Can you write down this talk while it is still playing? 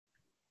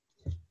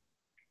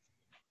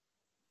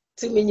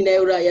Timing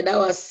Naira,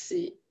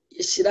 Yadawasi,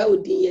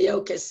 Yeshiraudi,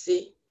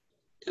 Yaokese,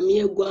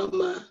 Amia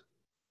Guama,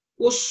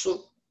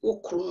 Oso,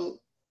 Okron,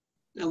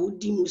 na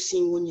Udi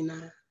Musin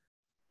Wonina.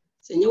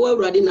 Senyawa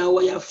Radi na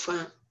waya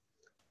fa,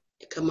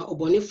 Kama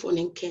Obone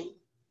Fonenken.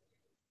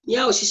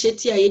 Nya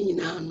Oshisheti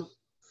Ayenina no.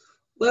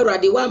 Where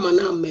Radi wa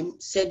mana mem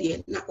said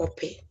ye na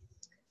ope.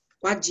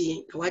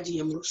 Waji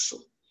Yamroso.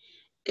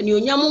 And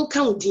your Yamun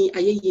counting,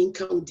 Ayen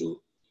counting.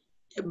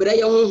 Ebra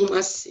Yahum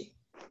Ase.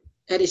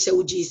 That is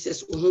how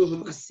Jesus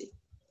whom Ase.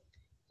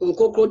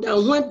 Unkoko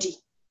down wadi.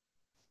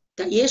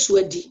 That yes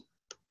wadi.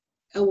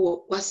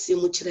 Ewo wase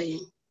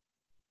muchrayen.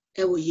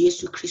 Ewo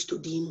Yesu Christo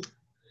dimu.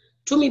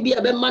 To me be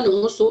a bad man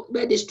also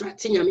be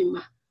distracting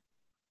Yamima.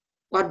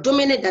 What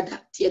dominate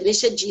that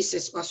the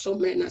Jesus was so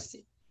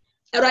menacing.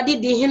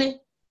 Eradi dihine.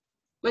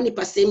 Mani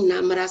pasem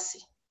na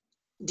marasi.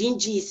 Din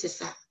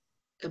Jesus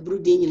a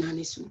brooding in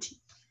Anisunti.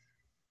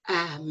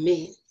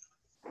 Amen.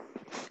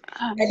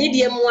 I did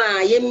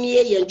yemwa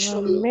yemye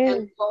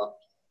yenchrono.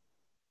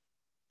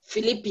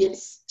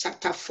 Philippians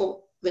chapter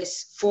 4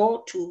 verse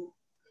 4 to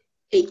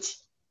 8.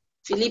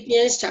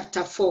 Philippians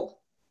chapter 4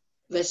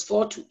 verse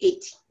 4 to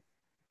 8.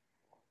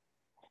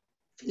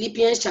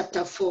 Philippians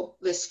chapter 4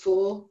 verse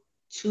 4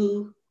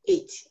 to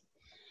 8.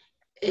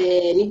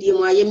 Nidi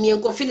yemwa yemye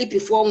nko Philippi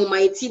 4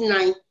 mighty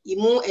 9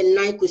 imu and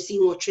 9 kosi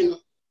nwotwe.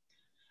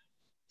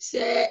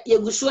 Se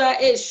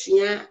yegusua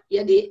esua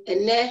yede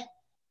ene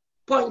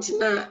point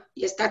na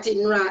ye started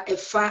nura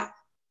efa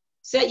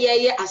se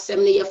ye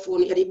asem ne ye fo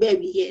no yede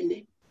baby ye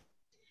ne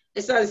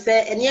esan se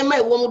enema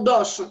ewo mu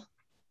doso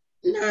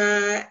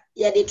na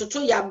yede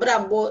toto ya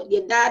brabo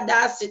ye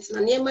dada sit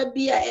na enema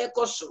bia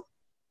ekoso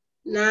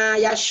na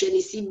ya hwe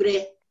ni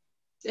sibre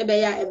se be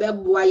ya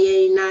ebeboa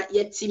ye na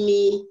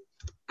yetimi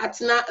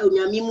atna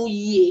onyame mu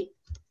yie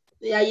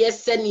ya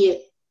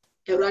yesene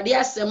Ewurade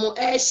asem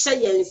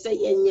ehye yense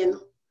yenye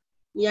no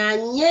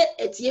nyanye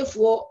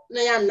etiefo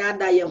na ya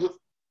nada ye ho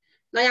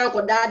na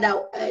yanko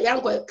dada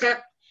yanko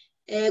ka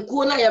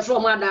ku na ye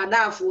from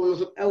dada afo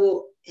no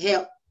ewo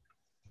hell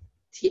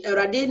ti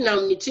Ewurade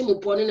nam ni timu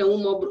pone na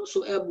wo bro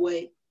so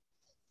eboe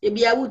e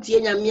bia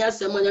wutie nyame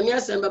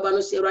asem baba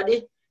no se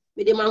Ewurade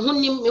me de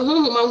mahonim me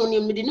honhoma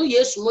honim me de no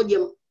Yesu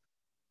modiem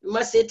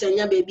ma Satan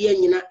nya ba bia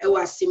nyina ewo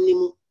asem ni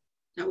mu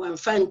na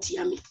wamfa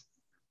ntiame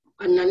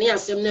anane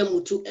asem na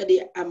mutu e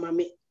de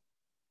amame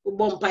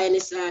Ubompa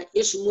enisa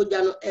Yesu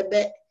moja no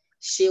ebe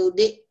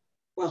shelde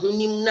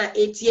wahunim na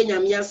etie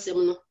nyame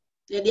asem no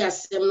na de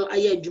asem no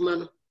aye adwuma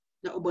no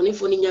na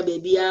obonefo ni nya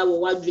baabia wo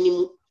wadwene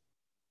mu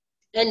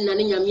enna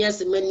ne nyame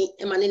asem ani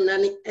ema ne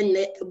nane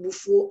enne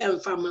ebufuo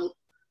emfa man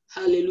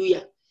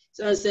hallelujah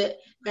so say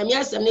nyame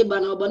asem ne ba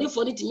na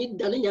obonefo ni timi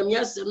da ne nyame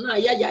asem na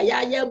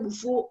ya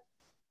ebufuo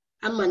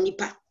ama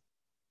nipa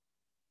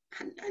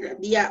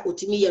bia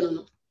otimi ye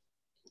no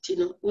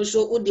Tino,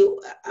 also, Udi,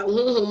 a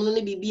home,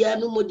 no bibia,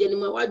 no more than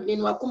my wife, men,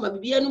 Wakuma,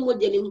 bibia, no more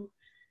than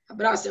a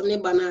brass and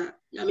nebana,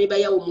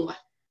 Namibaya Umua.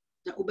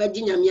 Na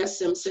Ubadina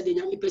Miasem said in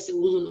Yami Pesa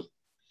Uno.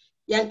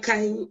 Young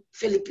kind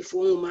Philippi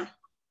Foma.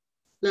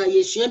 Now,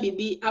 yes, you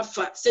be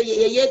afa, say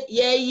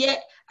ye,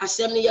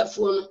 assembly your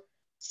phone.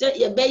 Say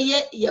ye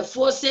bay ye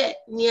force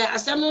near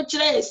assembly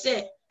tray,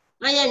 say,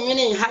 I am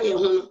winning higher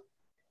home.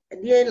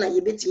 At the end, I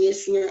bet me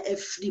a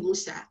free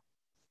Musa.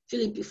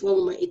 Philippi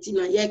Foma,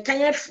 18, ye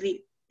can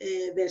free.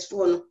 Verse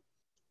 4 no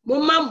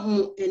mumma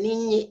mu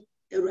eninye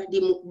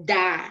Ewurade mu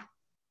da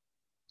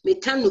me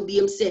kan no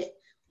biem se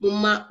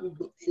mumma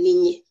mu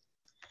eninye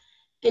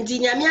enti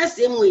nyame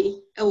asem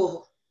we ewo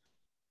ho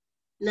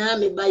na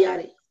me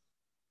bayare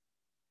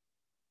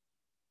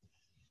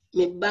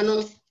me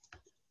bano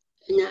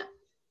nya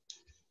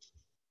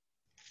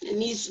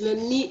ni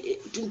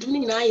tuntum ni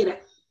na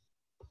yira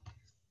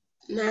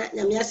na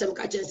nyame asem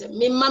ka chense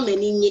me ma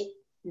meninye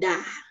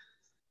da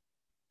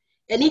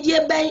Eni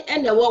die ben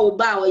ene wo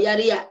ba o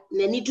yare a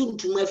na ni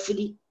tuntum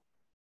afiri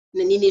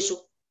na ni ne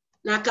so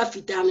na aka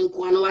fita no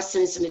nko ano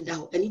wasense ne da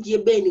ho eni die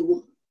ben ne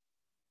wo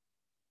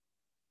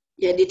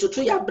ye de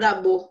toto ya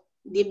brabo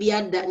de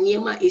bia da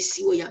niema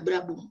esi wo ya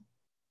brabo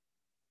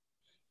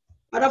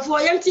adafo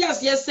yenti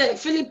ase se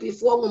Philippi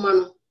fo nwoma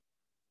no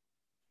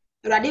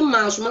Ewurade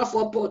ma asoma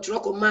fo port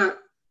roko ma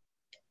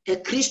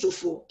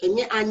Kristofo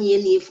enye anye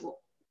niefo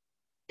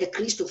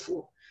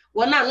Kristofo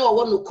wona na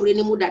owo no kure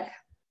ne mu dada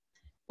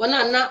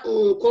wana na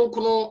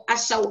nkonkono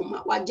asha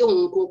woma waje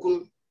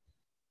nkonkono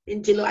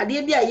entino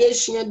ade bia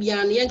yesua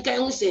bia no yenkan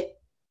hu se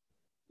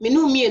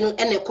menu mienu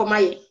ene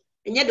komaye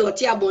enye de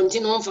ote abonte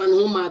no mfa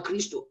no ma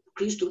Kristo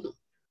no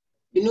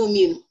menu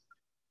mienu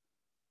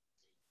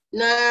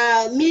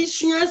na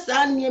misua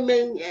sa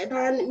niemen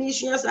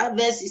misua sa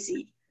verses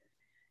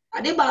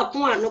ade ba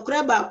ko a no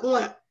kra ba ko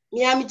a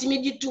mi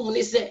amitimi gitum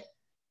ne se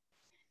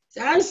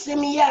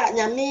sansem ya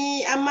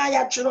nyame ama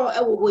ya tworo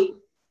ewo hoi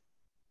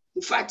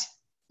in fact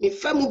me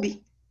famu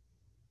bi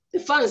the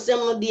fan sem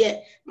no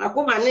de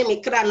makoma ne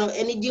me kra no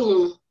eni di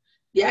hu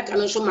de aka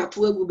no so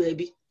mato agu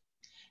baabi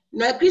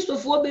na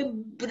Kristofo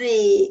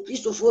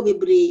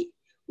bebre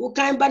wo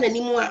kan ba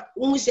nanimu a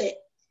wo se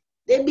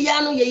de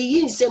bia no ye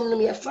yi nsem no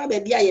me fa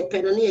baabi a ye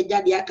pe no ne ye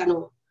gya de aka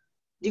no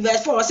The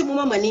verse 4 say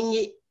mama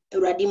maninye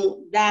awurade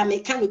mu da me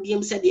ka no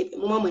biem se de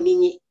mama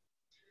maninye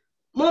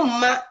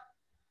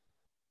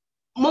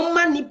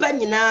momma nipa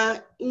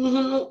nyina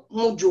nhunu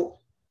mudwo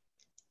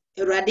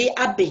awurade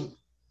aben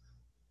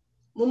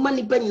momma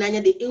nipa nyina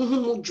nya de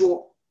nhunu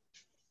mudwo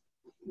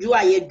jo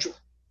ayedwo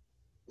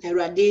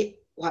awurade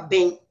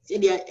waben se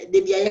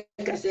de bia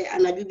ka se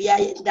anadwo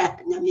bia da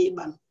nyame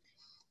ba no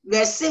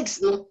verse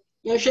 6 no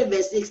yehwe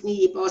verse 6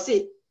 ni yipa o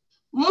se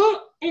mo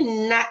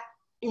nna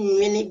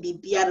nwene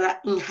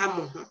bibiara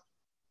nham ho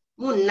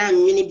mo nna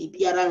nwene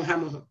bibiara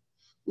nham ho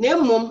na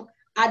mmom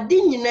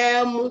ade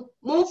nyina mu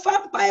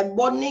momfa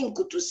paebɔ ne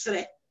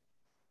nkotosrɛ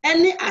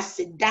ene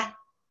aseda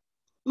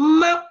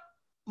ma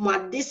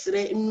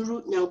madesrɛ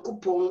nuru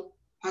nyankopɔn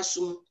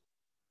asom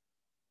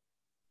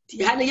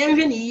ti ha ne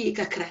yɛhwɛ ne yie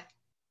kakra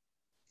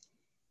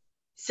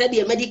sɛ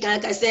de medical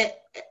ka sɛ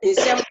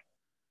nsɛm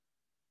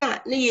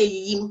ne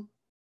yeyim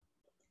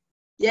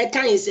yɛ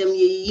kan nsɛm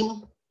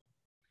yeyim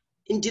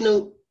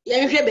ntino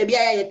yɛhwɛ baabi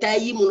a yɛta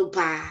yi mu no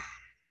pa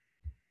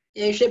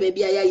yɛhwɛ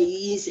baabi a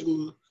yɛyi nsɛm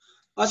mu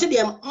o se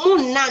de mo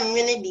nna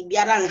nwene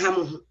bibiara nham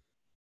ho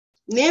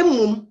na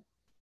mmom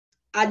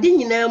ade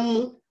nyina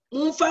mu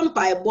mfa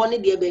mpaebɔ ne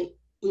de ben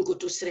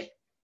nkotosrɛ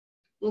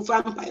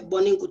mfa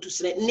mpaebɔ ne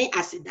nkotosrɛ ne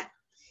aseda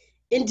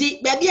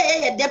nti baabi a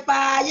yɛyɛ de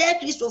pa yɛ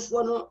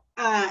kristofo no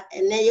a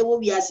ene yɛwɔ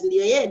wiase de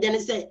yɛyɛ de ne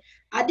sɛ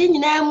ade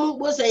nyina mu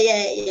bo sɛ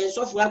yɛ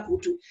nsɔfo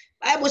akoto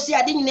bible sɛ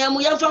ade nyina mu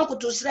yɛmfa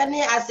nkotosrɛ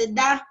ne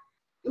aseda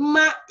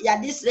ma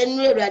yade srɛ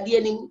no awurade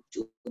anim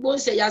bo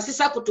sɛ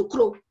yɛasesa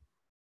kotokro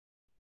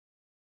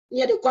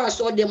nye de kwa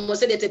so de mo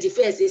se de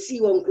 31st esi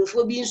wo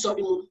nkrofo bi nso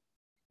de mu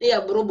ne ya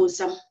bro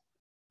bonsam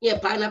ye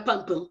pa na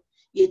pampam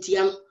ye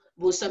tiam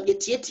bonsam ye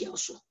tietia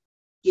so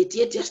ye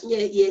tietia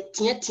ye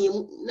tietia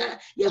na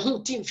ye hu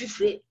tim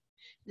fifre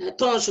na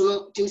tonso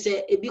no tim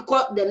se e bi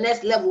ko the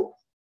next level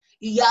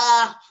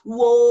ya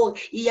wo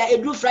ya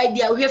edu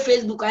friday a we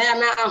Facebook aya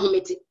na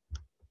ahomete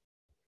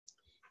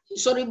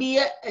sorry bi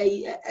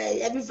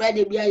every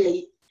friday bi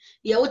ayi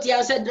ye woti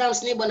an say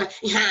drums ne bona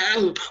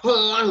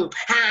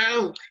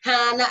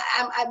na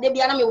de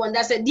bia na me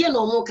wonder say die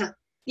no mo ka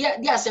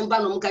die asempa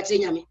no mo ka kire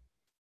nyame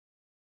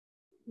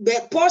be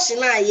portion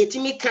na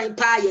yetimi kan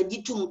pa ye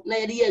ditum na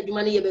ye de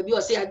adwuma ne ye ba bi o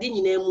say ade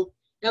nyina mu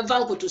ye mfa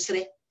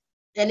nkotosrɛ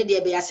ene de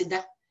be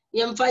aseda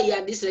ye mfa ye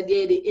ade srɛ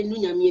de enu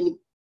nyame anim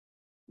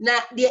na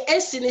de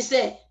esi ne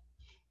say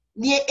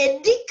de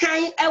edi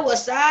kan e wo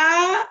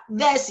saa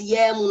verse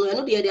ye mu no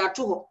eno de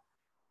ato ho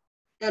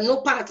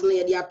no part no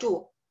ye de ato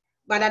ho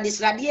but at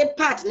this radiate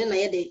part ne na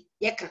ye de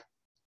yeka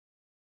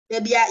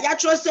baby ya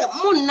tro se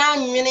mo na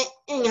nwene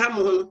nham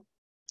ho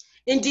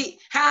nti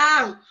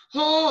ha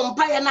ho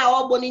mpa ye na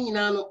ogbo ne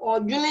nyina no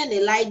odwene ne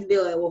light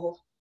bill e wo ho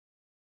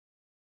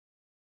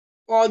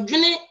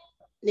odwene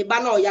ne ba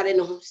na oyare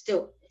ne ho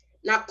still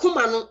na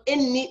kuma no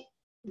enni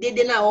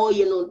dede na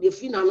oye no de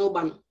fi na no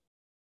ba no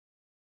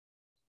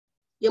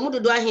ye mu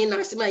dodo ahin na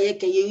asema ye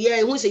kan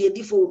ye hu se ye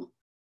di fo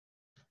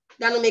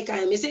da no me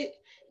kan me se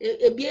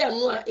ebia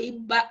no a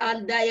iba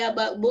andaya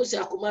ba bosi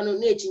akoma no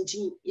na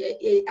echinchin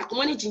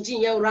akoma ni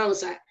chinchin ye round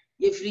sa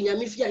ye firi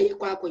nyame fi a ye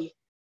kwa akoye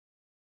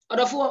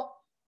odofo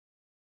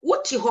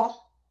wuti ho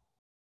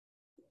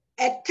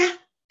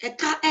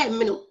eka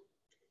emino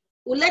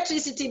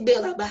electricity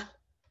bill aba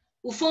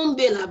u phone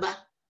bill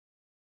aba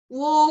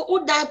wo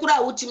udan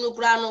kura wutim no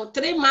kura no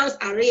 3 months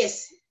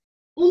arrears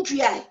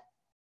untui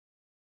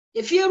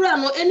if you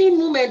run any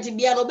moment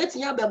bia no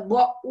betinya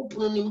bebo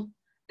upunu nim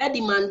e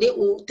demand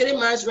o 3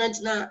 months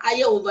rent na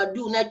aye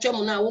overdue na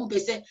twam na wo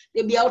mpese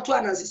de bia auto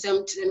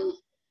anansesem kire no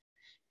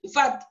in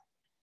fact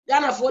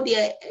Ghana for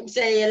the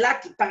say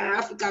lucky pa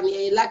Africa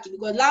me lucky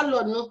because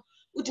landlord no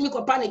utimi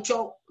ko pa ne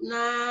cho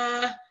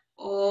na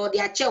o de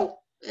achew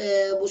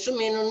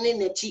bosume no ne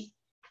nachi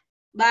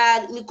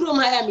ba ni krom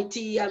ha ya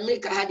meti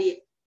America ha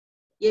de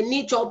ye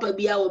ni chopa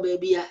bia wo ba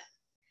bia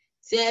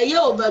say ye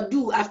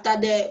overdue after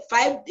the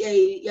 5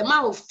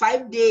 amount of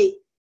 5 day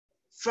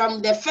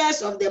from the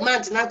first of the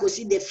month na go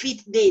see the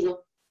 5th day no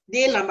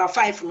day number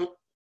 5 no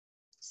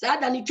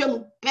sada ni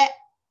twam pe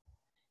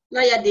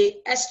na ya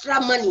the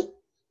extra money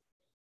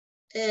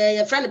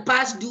your friend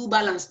pass due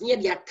balance near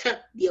the account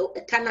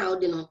the canal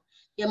de no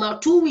ya ma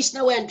 2 weeks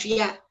na went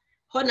ya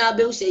ho na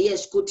be say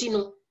yes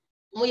kotino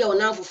mo ya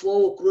ona fofo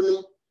wo kro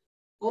no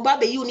mo ba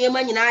be yi ne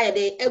ma nyina ya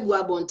de egu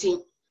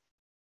abonten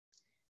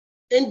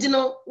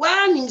endino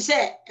wa nim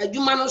say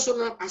adwuma no so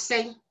no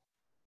asai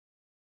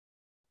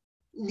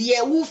the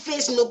who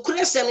face no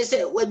question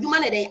say wadwuma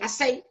na de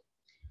asai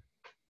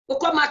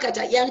okọ market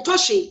ya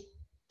ntoshe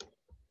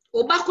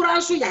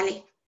obakura so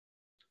yare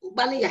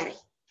oba ne yare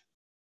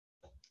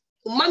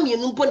umami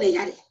enumpo ne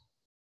yare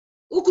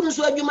ukunu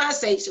so adwuma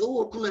asai so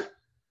wo kuna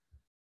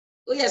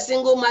o ya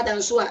single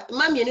mother so a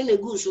mami enu na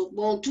gu so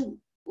bon tu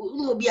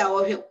no bi a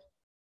wo hwe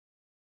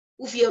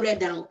wo fie red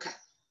down ka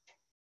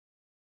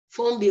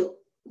phone bill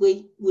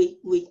we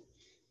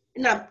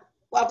na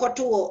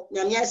wakoto wo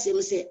nyame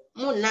asem se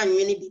mo na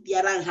nwene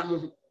bibiara nham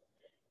ho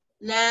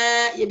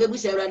na ye bebu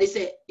se awrade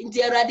se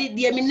nti awrade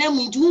de mi nam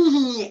nti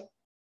hunhunye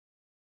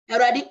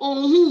awrade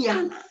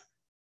onhunya na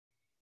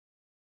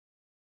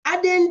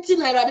adenti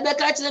na rade be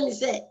ka kire me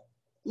say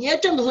nye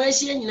twa me ho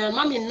ahia nyina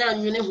ma me na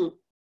nwene ho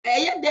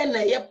eye den na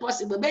ye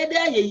possible be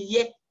da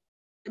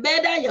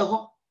ye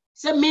ho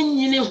se me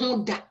nyine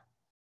ho da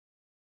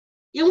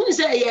you wouldn't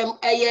say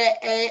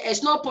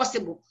it's not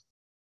possible.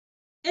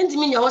 And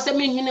me nya ho say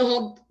me nyine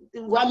ho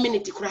 1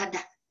 minute krada.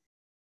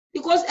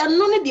 Because and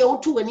none dey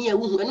otu wani ya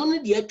hu and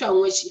none dey atwa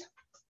ho ahia.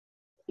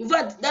 In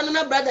fact, that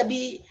my brother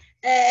be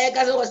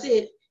kaza was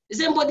say the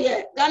same body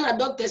Ghana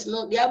doctors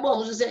no they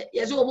abom so say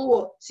yes o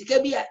wo sika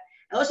bia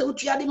I was say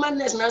utua the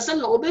madness na say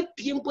na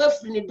obepie mpo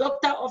afri ni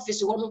doctor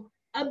office ho no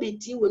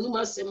abeti wanu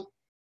masem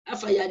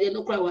afa yade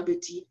no kra wa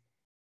beti.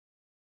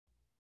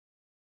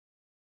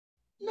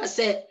 Na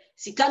say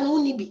sika no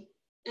ni bi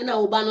na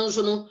oba no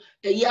so no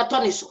yi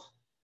atone so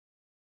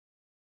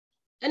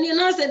and you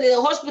know say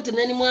the hospital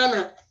anymore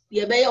na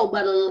ye be ya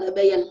oba no e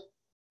be ye no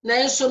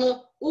na so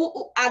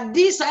no at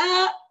this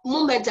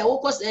moment I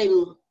wo say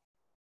no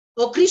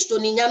o Kristo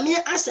ni nyame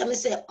asem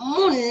say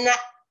munna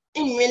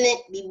nwene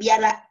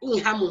bibiara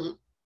nhamu.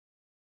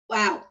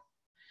 Wow,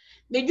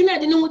 me dwuna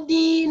de no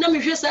di na me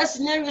hwe sa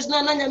scenarios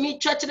na nyame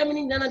twa kire me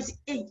ni na say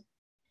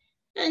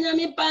eh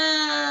nyame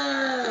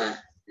pa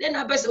then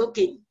I best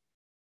okay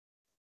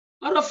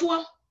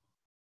orofo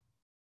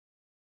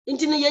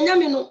intini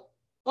yenyame no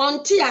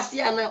onti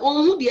ase ana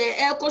onhu de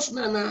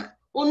ekosuna na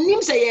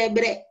onnim se ye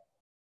bre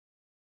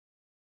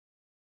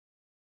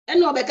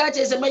eno obeka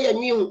che se maye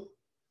nwihu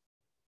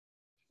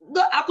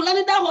do akula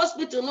ni da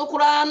hospital no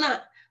kura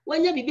na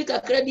wanya bibi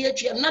kakra di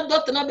atwa na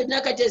doctor na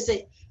bedina ka che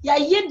se ya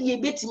ye de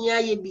betimi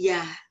aye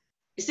bia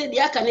se de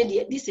aka ne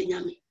de di se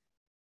nyame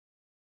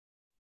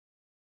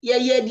ya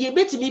ye de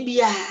betimi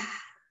bia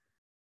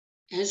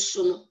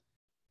enso no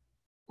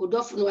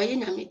odofo no aye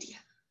nyame dia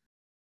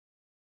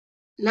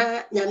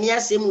na nyame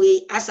asem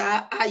we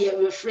asa aye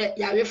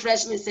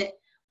refresh me say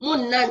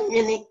munna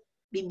nwene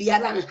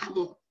bibiara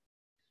nhamo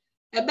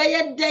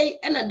ebeye day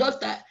na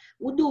doctor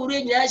wudi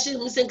ure nya she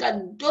me say ka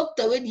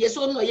doctor we dey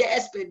so no ye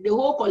expert the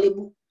whole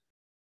kolebu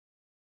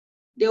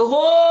the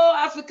whole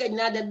Africa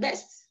na the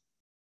best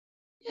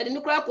ya de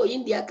nkura ko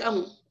India ka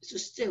ho so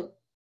still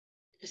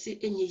say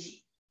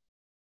enyi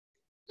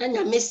na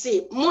nyame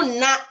say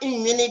munna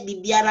nwene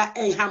bibiara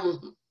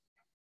nhamo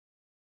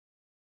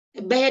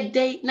ebeye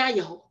day na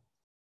ye ho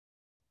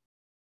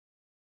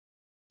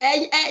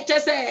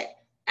just say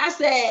as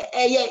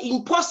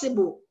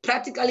impossible,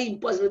 practically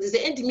impossible. They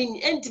say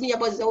entimi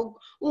about the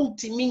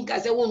ultimate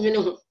as a woman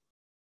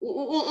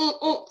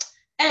ho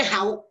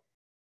how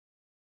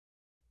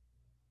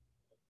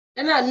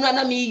and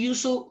I me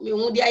use so me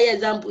won the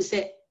example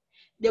say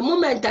the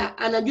moment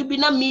anaju bi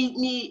na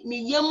me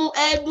yemu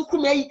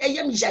edukum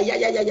yem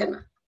ya na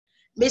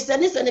me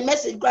send the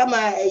message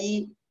grandma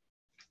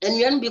and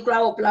you be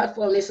crowd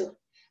platform so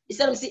he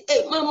said say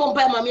hey mama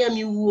mpa mama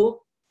me wuo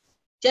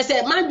je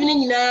say madwene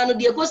nyina no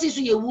de ekosi so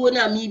ye wuo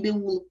na me be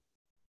wu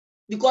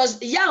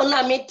because ya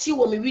na me ti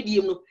wo me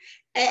video no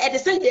the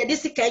say de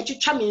sika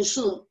twitwa me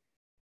nso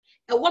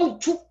e wo me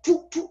tu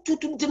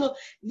no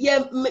ye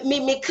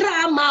me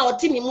kra ma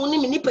oti me mu ni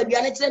me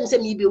nipadua ne kire me say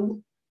me be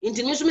wu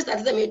nti me so me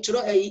start say me tro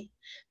ati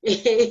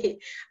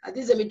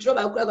say me tro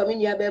ba kura me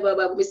nua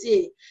ba me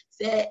say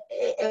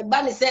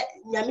ba ne say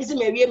nyame se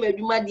me wie me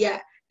adwuma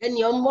dia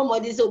eni ommo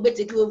de say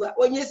obetake over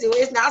onye say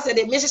we na say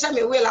de me hye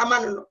me will ama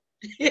no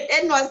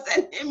and was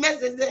sending a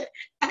message.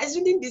 I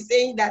shouldn't be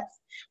saying that.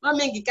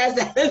 Mama because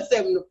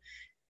no.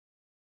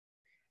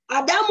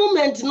 At that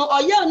moment, no,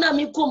 or ya na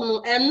me come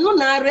no, and no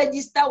na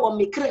register or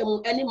me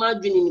crem any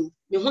madwini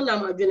me ho na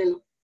madwini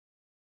no.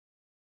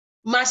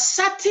 Ma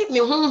shati me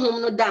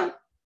honhom no down.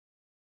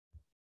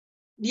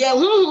 De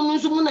honhom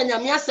nso mu na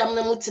nyame asam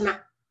na mutena.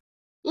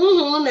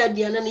 Honhom na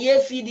de na ye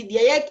feed de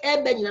ye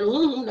ebe nyina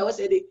honhom na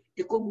wose de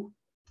ekogu.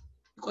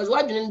 Because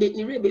wadwini be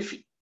ni rebe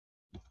fi.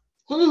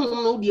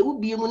 No de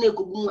ubie mu na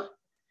ekogu a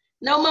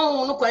na ma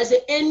won no kwai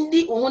se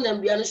endi wo na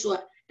mbia no so a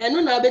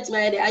eno na betima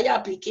ya de aya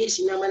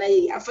application na mana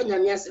ye afa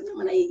nyame asem na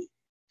mana ye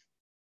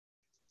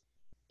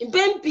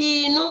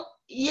impempi no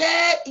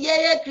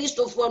ye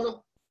Christopher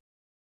no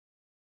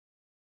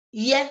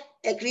ye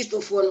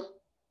Christopher no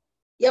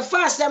ye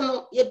fa asem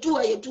no ye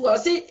tuwa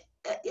se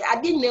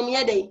ade nnam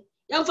ye den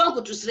ye fa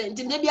nkotusre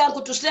nti de bia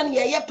nkotusre no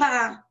ye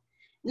pa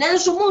na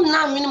nso mu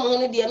na nwene mu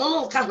no de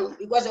no nka ho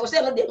because I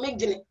say no de make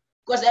gene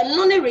because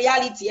no ne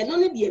reality no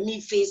ne de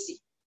me face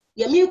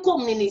ye me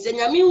kom ni se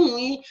nyame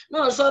hu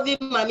no solve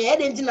mama e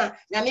de ntina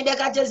nyame de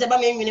ka che se ba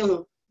me nwene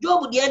ho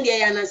job de en de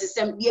ya na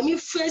system de me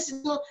face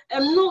no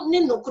no ne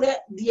nokre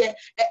de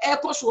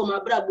ekoso ma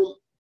brabom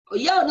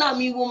oya na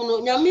me wom no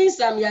nyame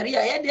nsam yare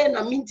a ye de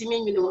na me ntimi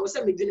nwene ho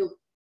se me dwene ho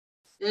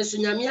enso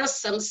nyame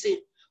asam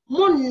se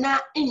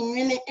monna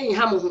nwene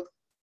nham ho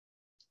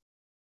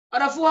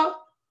orafo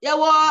ye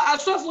wo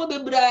asofo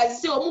bebra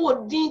se o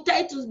mo din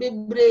titles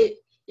bebre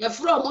ye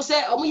from mo se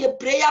o mo ye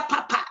prayer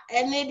papa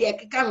ene de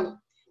keka ho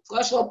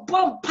because o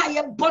pompa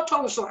ye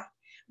bottom so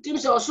tim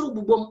se osuru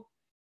bubom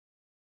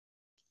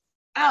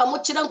mo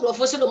kira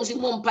nkrofo se do mo si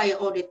pompa ye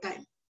all the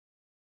time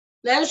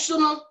na nso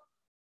no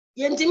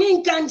ye ntimi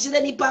nka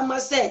nkire nipa ma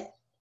se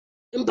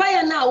mpa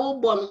ye na wo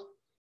bo no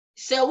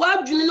se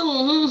wadwene no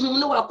honhom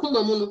no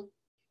wakoma mu no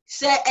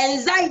se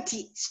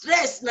anxiety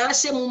stress na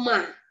ahye mu ma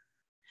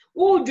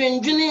wo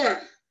dwendwene a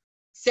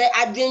se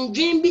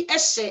adwendwen bi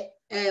ehye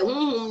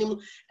honhom ni mu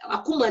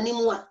akoma ni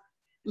mu a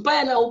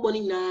mpa na wo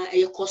boni na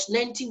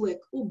constant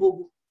work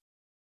ubogu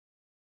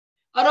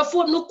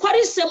arafo no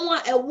kwarisem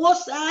a ewo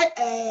sa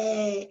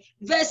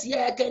verse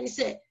ya kan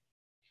se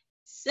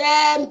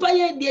mpa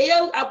ye de ye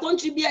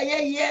akontri bi a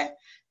ye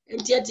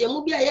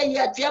entiatiemu bi a ye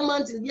atwa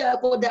mountain bi a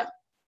koda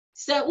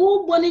se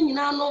wo boni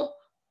nyina no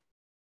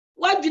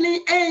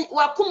wadwene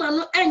wakoma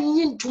no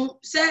anyi ntum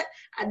se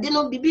ade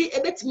no bibi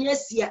ebetimi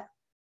asia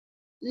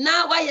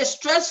na why you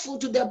stressful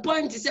to the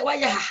point say why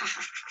you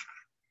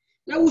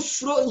na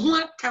usuro hu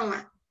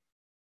akanwa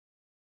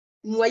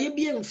nwaye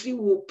bi emfiri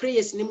wo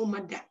prayers ni mu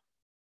mada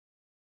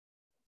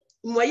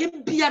nwaye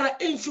biara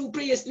emfiri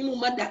prayers ni mu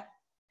mada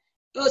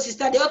oh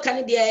sister de o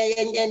kan de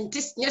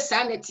entis nya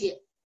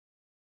sanete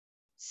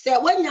se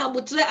wanya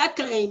abutre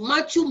akan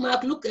Matthew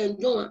Mark Luke and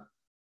John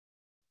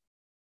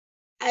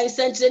I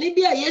sent ni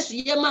bia Yesu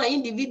ye ma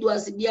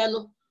individuals bia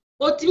no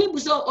otimi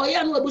buso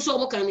oya no abuso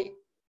mo kan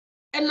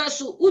ena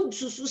so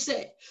udsusu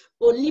se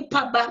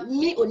onipa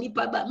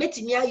ba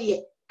metimi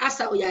aye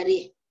asa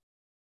oyare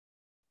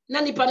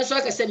na nipa no so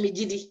aka se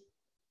megidi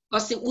o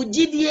se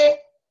ugidie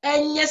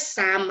enye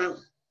sama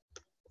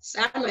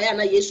sa na ya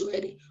na Yesu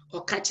ere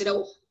o ka kire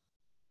wo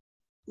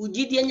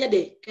ugidie enye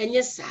de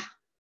enye sa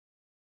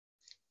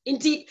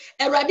nti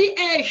erade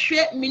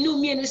ehwe minu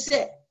mienu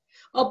se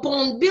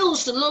upon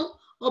bills no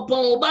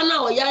upon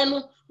obana oya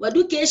no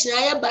education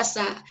aye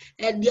basa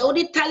de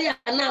odi Italia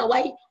na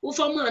wai wo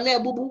fama na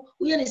ebubu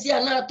wo ye ne si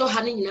na ato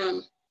ha ne nyina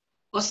no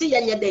o se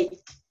yenye dai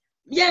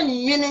ye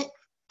nwene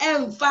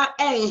emfa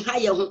enha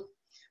ye ho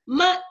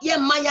ma ye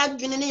ma ya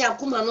dwene ne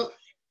yakoma no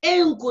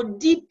enko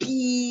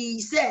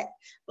dipi se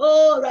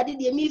oh radi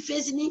de mi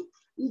face ni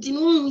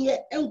ntinu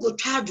ye enko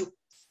twadu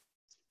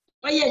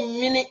wa ye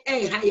nwene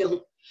enha ye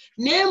ho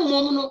na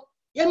emom no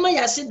ye ma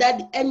ya se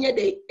dad enye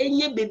de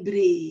enye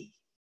bebre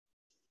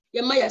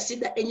ye ma ya se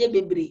da enye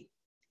bebre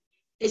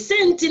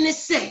esenti ne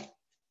se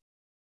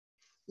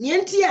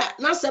nienti a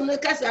na asem ne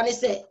kasa ne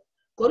se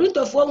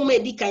korintofo mu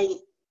edi kan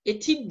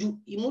etidu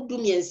imudu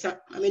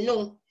miensa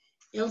ameno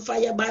yemfa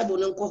ya bible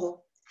no nko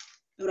ho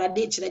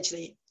urade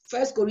kire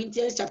 1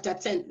 Corinthians chapter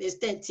 10 verse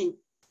 13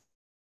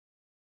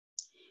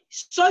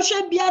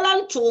 social biara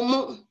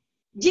ntomo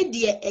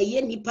gidie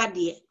eye nipa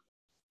de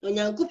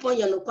onyankopon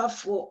ye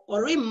nokwafo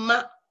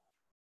oremma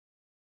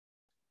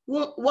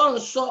won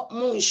so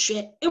mo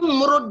hwe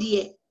emmoro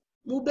de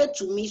mu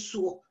betumi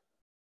so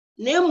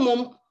na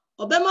emmom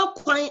obema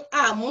kwan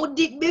a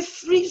mudi be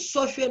free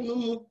social no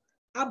mu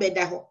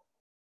abeda ho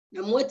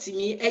na mo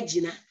atimi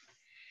agina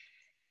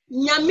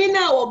nyame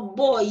na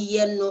obo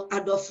ye no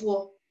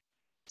adofo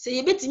se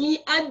yebetimi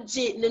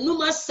age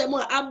nenum asem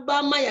a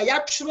aba ma ya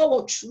tworo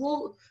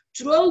wo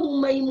tworo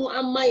huma mu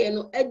amaye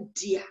no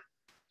adia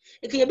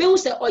ekebe hu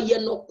se oye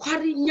no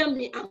kware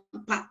nyame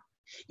ampa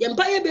ye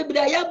mpa ye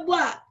bebra ya bo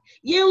a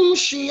ye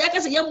nhwe ya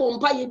kase ye mo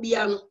mpa ye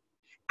bia no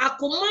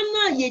akoma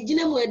na ye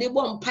gina mu ede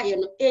bo mpa ye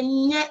no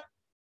enye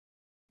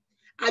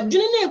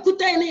adwene na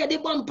ekuta ye na ye de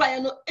bo mpa ye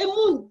no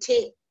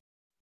emunte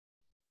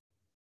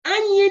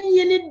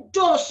anye ni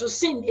doso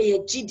sin de ye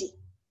gidi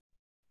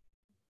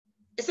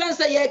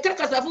esansa ye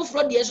kakasa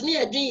foforo de so na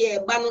ye dwen ye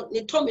ba no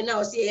ne tomi na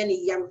o se ye ne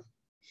yam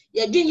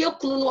ye dwen ye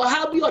kunu no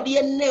ha bi ode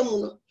ye nnamu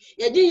no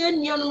ye dwen ye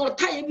nia no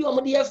taye bi o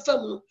mo de ye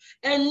fam no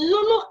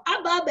enno no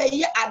aba ba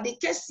ye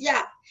adekese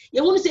a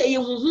ye hunu se ye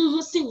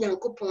huhu sin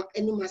Nyankopon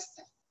anum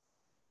asa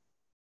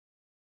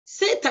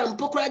Satan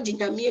pokra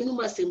ginyame anum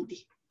asem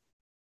bi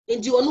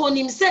enti ono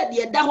onim se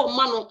de da ho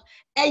ma no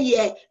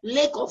eye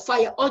lake of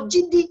fire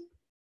ogidi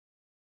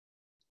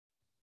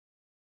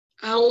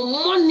awo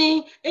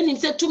money enim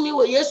se tumi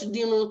wo Yesu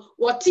din no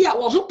wote a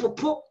wo ho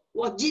popo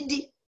wo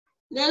gidi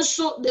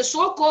nanso the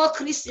so called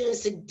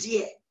Christians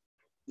die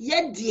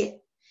ye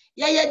die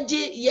ye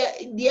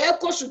de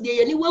ekoso de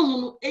ye ni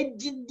wahunu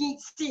egidi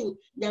sin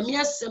nyame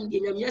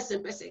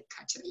asem pese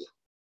ka kire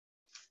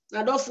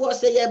na dofo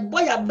se ye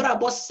boya bra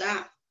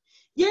bossa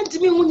ye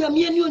ntimi hu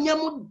nyame ani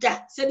onyam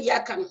da se de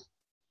aka no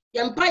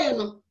ye mpaye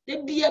no de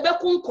bia be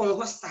konkon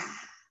ho sa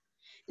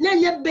na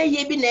nya be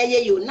ye bi na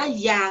ye yo na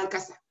ya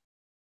nkasa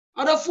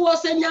odofo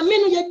se nyame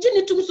no ye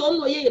gini tum so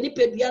no ye ni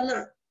pedua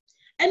na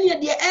ene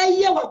de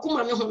eye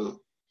wakoma me ho no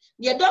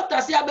de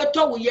doctor se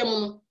abeto wo yem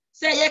no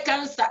se ye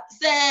cancer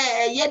se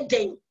ye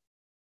den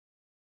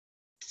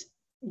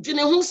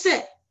gini hu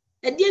se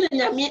e de na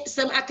nyame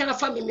sem aka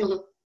fa me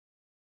ho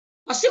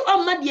o se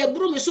o ma de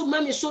buru me so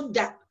ma me so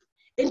da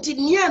enti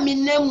nia me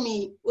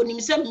nammi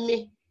onim se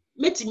me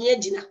metimi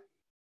agina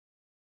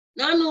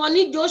na anu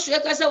oni Joshua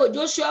kasa wo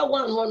Joshua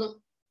 1 ho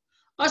no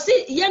o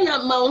se ye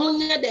na ma ho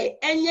nya de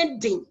enye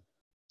den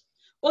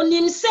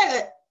onim se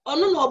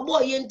ono na obo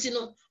ye enti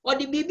no o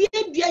de bibia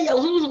dua ya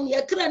hunhun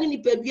ye kra ne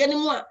nipadua ne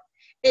mu a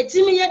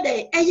etimi ye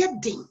de eye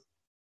den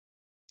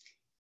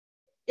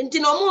enti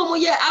no mo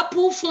ye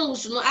Apple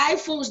phones no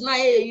iPhones na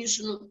ye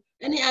use no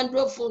any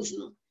Android phones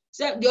no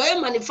se de oye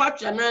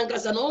manufacturer na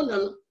nkasa no na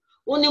no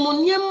oni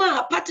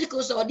munyema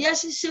particles or dia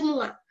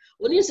hihye a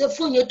oni se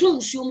phone ye to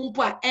nsuo mu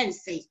po a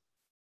ensei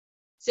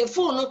se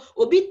phone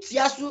obi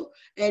tiaso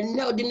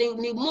na odi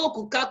ni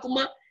moku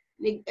kakuma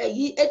ni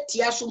yi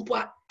etiaso po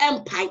a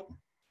empai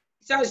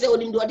say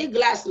oni ndo di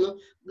glass no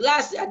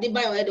glass ade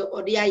ban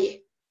o de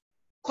aye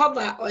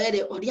cover or ye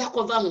de o de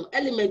cover ho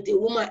element e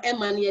woman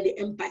eman ye de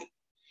empire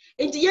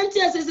enti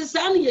yenti asese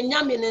saa no ye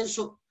nyame ne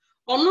nso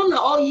ono na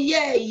o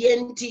ye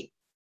yenti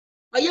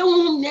oye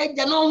hum na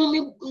eja no hum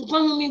nkwa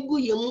hum gu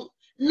ye mu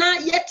na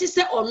yeti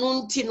se ono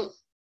nti no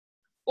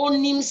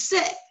onim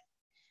se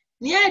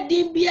ne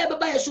adin bia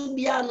baba yeso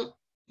bia no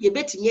ye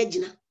betimi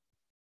agina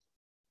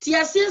ti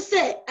ase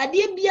se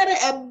ade biara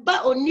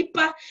eba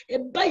onipa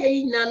eba ye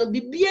nyina no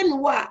bibie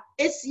no wa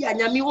esi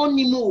anyame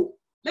onim o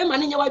mema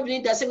ne nya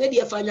wadwene da se we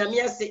de fa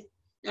nyame ase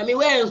nyame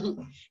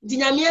wehu nti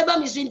nyame eba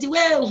mi so nti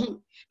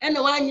wehu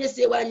ena wanye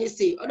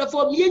se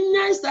odofo me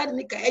nyan sad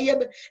ne ka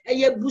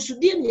eye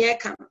busudi ne e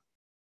kan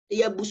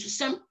eye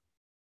bususam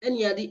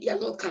ene ade ya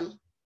no kan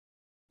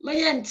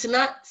maye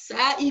ntena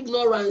saa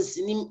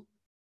ignorance nim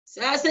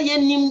saa se ye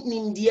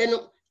nim die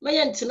no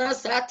maye ntena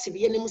saa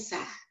tebe nim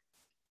saa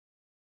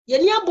ye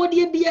ni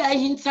abodie bia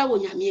ahinta wo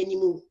nyame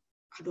animu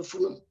adofo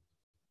no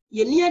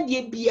ye ni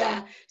ade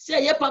bia se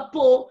ye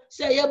papo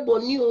se ye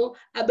bonio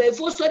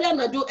abaifo so da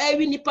nado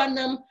ewi nipa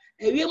nam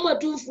ewi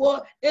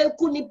matumfo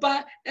eku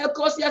nipa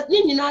ekosia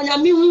ni nyina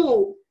nyame hu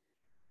o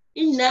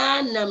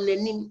ina nam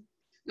nanim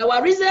na wa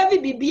reserve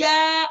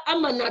bibia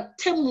ama na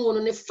temu no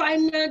ne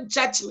final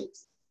judgment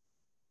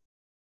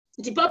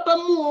nti papa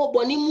mu o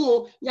boni mu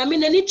o nyame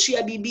na ni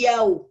tua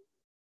bibia o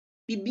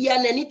bibia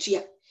na ni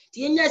tua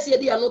ti enya se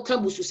de ano ka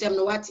bususem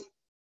no wate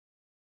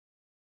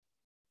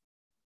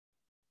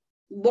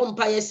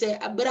bompa yese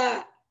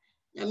abra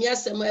nyame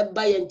asem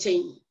eba ye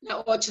nchen na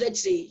o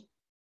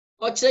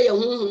kire ye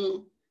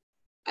hunhun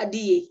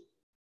adiye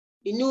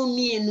inu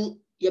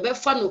mienu ye be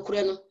fa no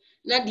kure no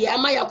na de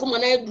ama yakoma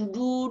na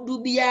dudu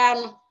bia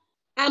no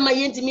ama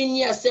yentimi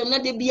nyi asem na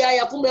de bia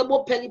yakoma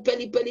ebo peli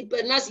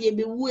na se ye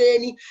be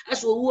wueni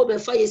aso wuo be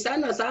fa ye sa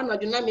na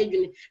dwena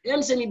medwene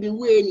em se mi be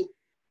wueni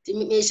ti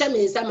me hye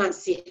me nsa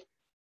manse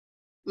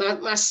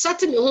ma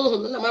shate me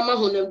honhom na mama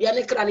honam dia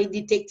ne kra ne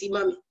detective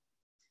mame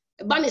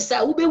ba ne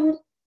sa wo be wu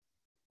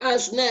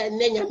aso na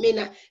nyame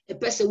na e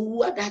pese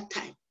wu at that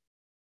time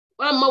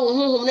wa ma wo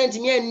honhom na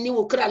ntimi anni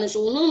wo kra ne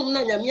so honhom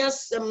na nyame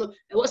asem no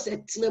e wo se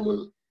tena mu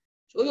no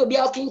so yo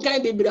bia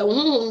okinkan bebira wo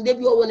honhom de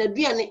bi wo na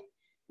duane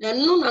na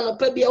no na no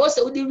pa bia wo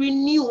se wo de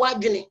renew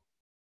wadwene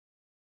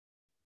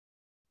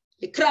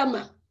e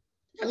krama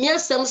nyame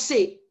asem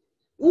se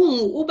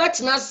wo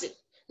betena se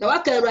na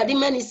waka awurade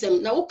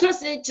manisem na wo ka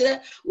se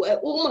kire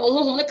wo ma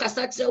honhom ne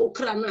kasa kire wo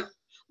kra na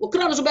wo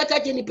kra no so beka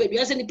kire ni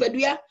padua se ni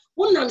padua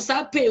wo nam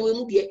sa pen we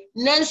mu de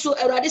nanso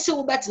awurade se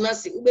wo betena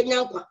se wo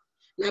benya nkwa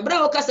na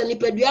bra wo kasa ni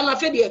padua na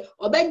fe de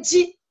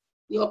obegji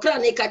ni okra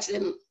na ka kire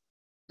no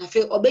na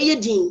fe obeye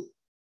din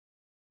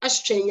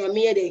ashwe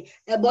nyame de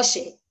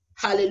eboshe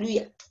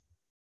hallelujah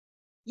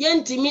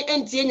yentimi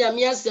entie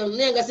nyame asem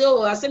na nga se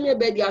o asem e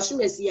be di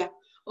asomesia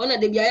ona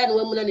de bia ya na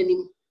wamu na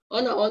nanim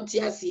ona onti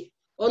ase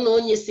ona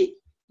onyese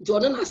nti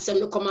ona na asem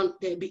no command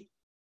baby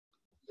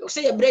o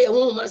se ye bre ye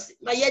hu mas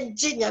na ye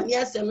gye nyame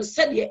asem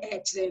se de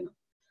e kire no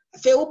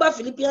afi wo ba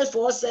Philippians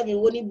 4:7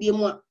 woni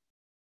biemu a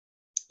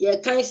ye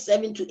kan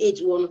 7 to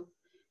 8 wono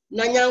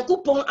na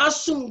nyankopon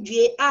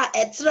asomdue a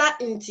etra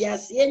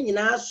ntiase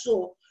nyina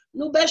so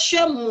no be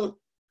hwem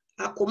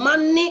akoma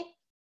ne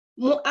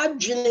mu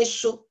adwene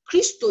so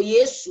Kristo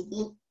Yesu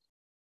mu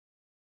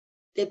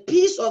the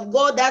peace of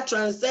God that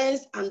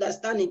transcends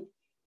understanding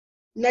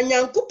na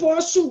nyankopon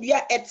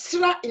asomdua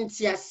etra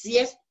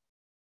ntiase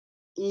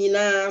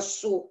nyina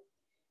so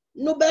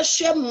no be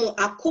hwem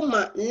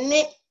akoma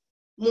ne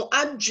mu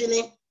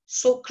adwene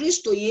so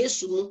Kristo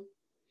Yesu mu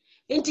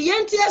enti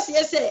yenti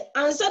ase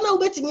ansa na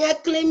ubetimi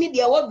acclaim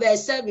dia wo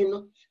verse 7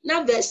 no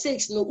na verse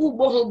 6 no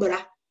ubo ho bra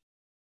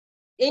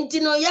enti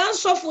no yan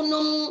sofo no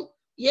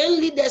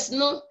yen leaders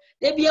no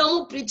de bia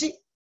ho preach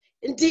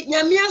enti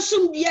nyame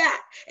asomdua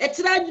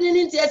etra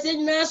adwene nti ase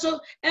nyina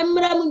so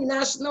emra mu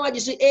nyina so na wage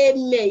so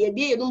amen ye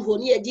bia yenum ho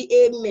ne ye di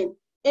amen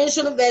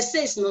enso no verse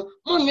 6 no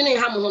mo nwene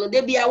ha mo no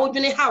de bia wo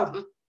dwene ha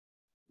ho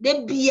de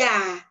bia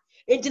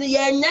enti no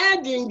ye nya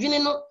adwendwene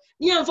no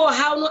ni amfo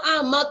ha no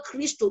ama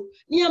Kristo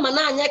ni ama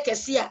na anya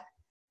kese a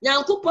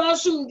nyankopon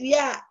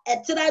asomdua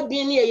etra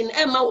adwene ne ye no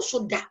ema wo so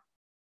da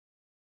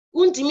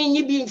untimi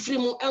nyi bi mfiri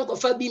mu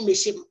enkofa bi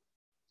mehim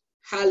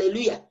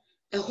hallelujah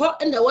eho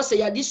enda wo se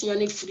yadesua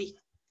ne free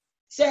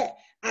se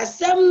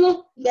asem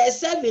no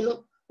verse 7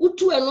 no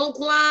utu eno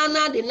nko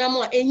ana de nam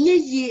a enye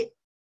yie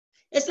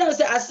esa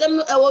se asem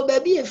no ewo ba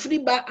bi efiri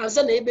ba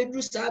ansa na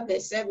ebedru sa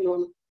verse 7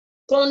 no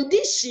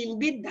condition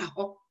bi da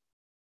ho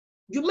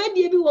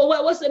jumadi bi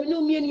wo se bi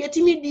no mie ni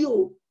yetimi di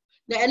o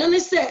na eno ne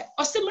se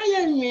osema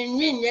ya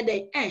nwenwen nye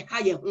de ha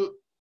ye ho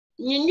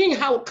nwenwen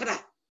ha ukra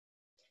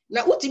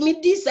na utimi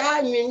di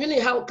sa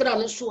nwenwen ha ukra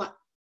no so a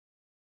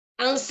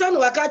ansa na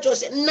waka cho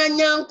se na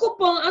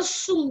nyankopon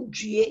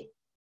asomdue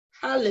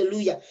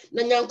hallelujah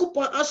na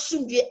nyankopon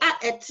asomdue a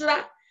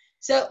etra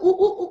Se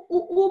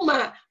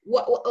uma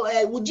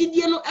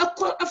wugidie no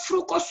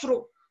afro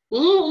kosoro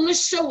no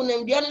hye wo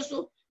namdua no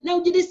so na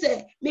wugidi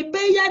se me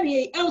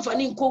beyare amfa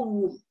ne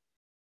nkowu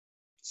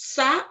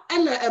sa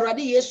ana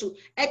Awurade Yesu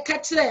eka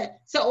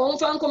kire se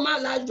onfa nkoma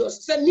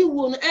Lazarus se ni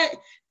wu no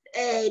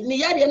ni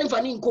yare ne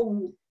mfa ne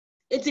nkowu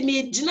enti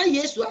me gina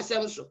Yesu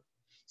asem so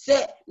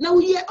se na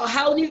wuye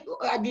ohaw ni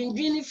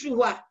adwendwen ni firi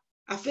ho a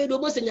afa do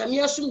bo se nyame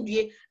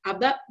asomdue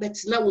aba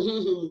betina wo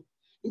honhom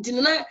nti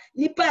na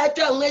nipa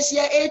atwa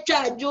nwahia etwa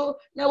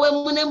adwo na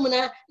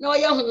wamunamuna na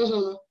oya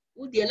honhom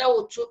wudie na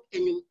woto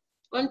enwum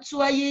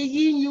onto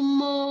ayeyi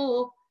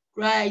nyumo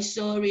Christ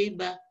sorry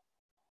ba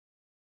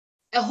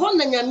ehon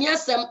na nyame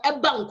asem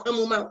eba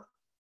nkwamu ma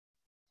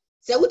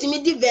se wutimi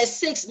di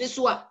verse 6 ni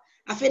so a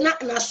afa na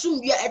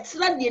asomdue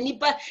etra de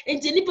nipa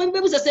nti nipa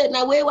bebu se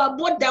na we wa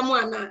bodam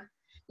ana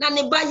na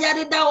ne ba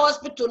yare da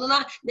hospital no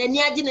na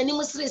ni agi na ni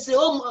musrese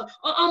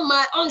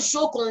on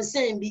show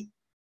concern bi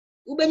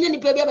ubenya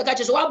nipa bia beka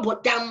cheso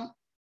wabodam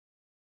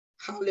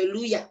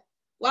hallelujah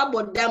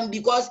wabodam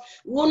because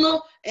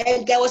wono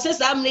nka wose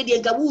sam ne de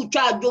nka wu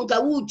twa adwo nka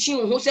wu chi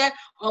ho se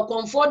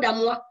comfort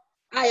damwa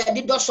aya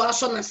de doso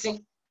aso na se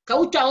ka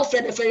wu twa ho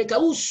fere ka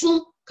wu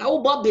sum ka wu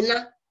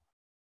bobina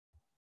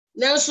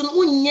nanso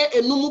unye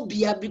enum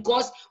bia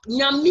because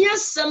nyame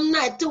asem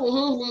na ete wo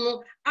honhom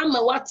no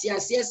ama wate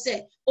ase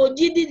se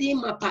ogidi di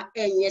mapa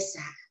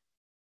enyesa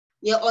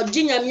ye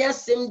oji nyame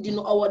asem di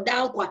no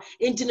owodankwa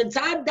enti ne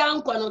ta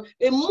dankwa no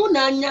emu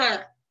na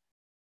anya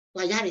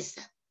wa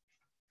yaresa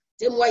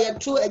tem wa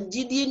yeto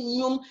agidi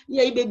nyum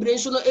ne ibebre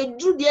nso no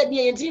edru de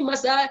de enti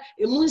masa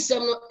emu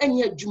nsem no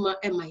anya adwuma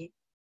emaye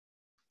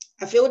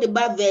afi wo de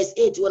ba verse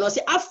 8 when I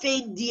say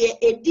afi de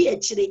edi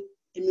akire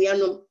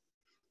enuanom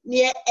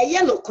ne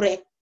eye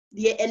nokre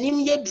de anim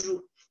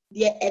yedru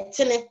de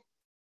etene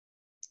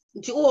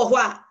nti wo ho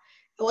a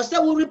wo say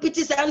wo repeat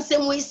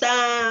sansem we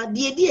sa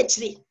de edi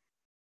akire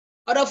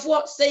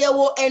Orafo say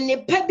wo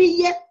enipa bi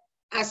ye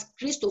as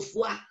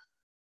Christopher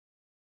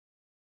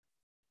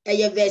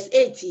eye verse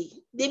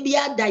 80 de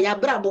bia da ya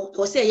brabo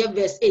wo say eye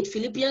verse 8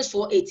 Philippians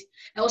 4:8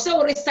 wo say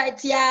wo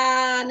recite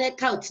ya na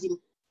count dim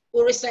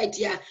wo recite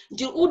ya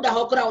nti uda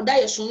hokra uda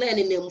yesu na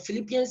ene nem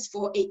Philippians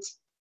 4:8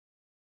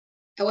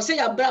 wo say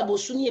ya brabo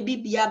su ne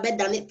bibia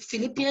beda ne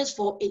Philippians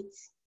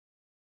 4:8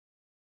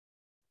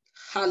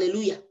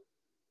 hallelujah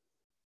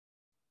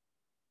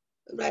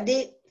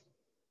rade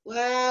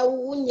wa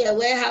unye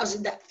warehouse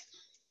da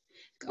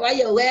ka wa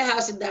ye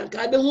warehouse da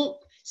ka be hu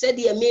se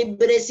de me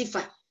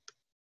bresifa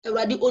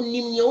Awurade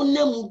onim ye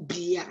onam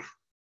biara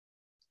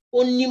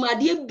onim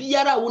ade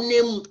biara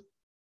onam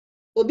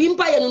obi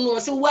mpa ye no no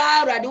se wa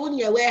Awurade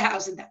unye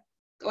warehouse da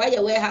ka wa ye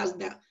warehouse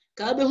da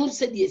ka be hu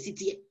se de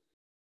sitie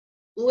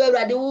wo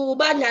Awurade wo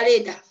ba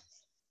nyare da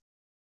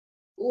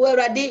wo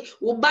Awurade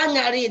wo ba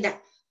nyare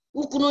da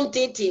ukunu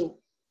ntete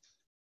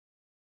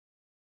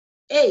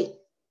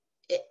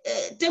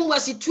tem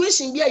was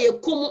situation bia ye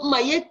kom ma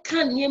ye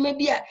kan niema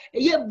bia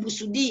ye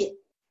busudie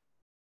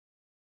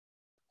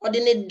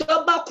odene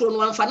doba kro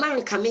no amfa na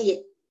nka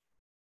meye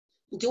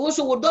nti wo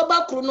so wo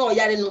doba kro no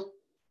oyare no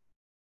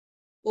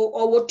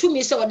o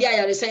wotumi se ode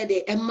ayare se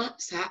de emma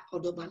sa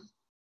odoba no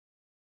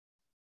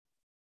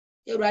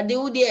Ewurade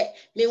wo de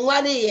me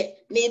nware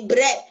ye me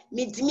bre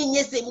mitimi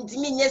nyese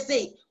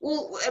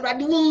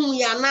Ewurade wo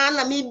ya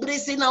na me bre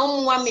se na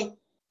omwa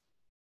me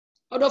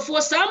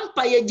odofo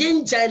sampa ye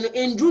genja no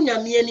endru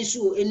nyame ani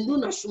so endu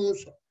na som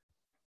so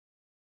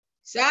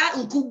sa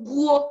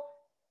nkuguo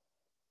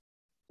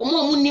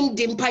omo nim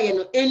de mpa ye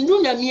no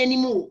endu nyame ani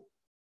mu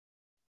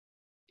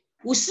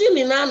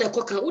usimi na na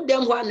koka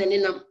udem ho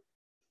anenenam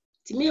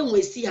timi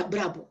enwesi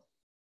abrabo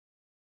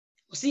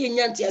osi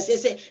enyanti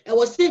asese e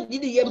wo se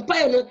didi ye mpa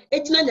ye no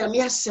ejina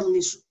nyame asem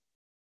ne so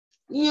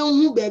ni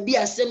hu ba bi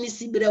asem ni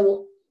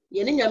sibrewo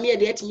ye ne nyame ye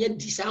de etinye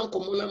di sa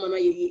nkomo na mana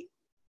ye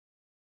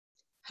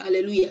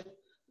hallelujah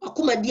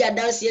akuma di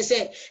adanse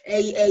se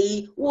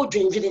wo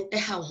dwendwene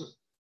ha ho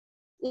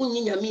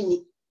unyi nyame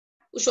ni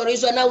usoro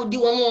iso na udi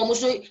won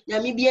so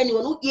nyame bi ani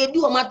won ye di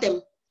o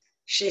matem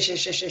she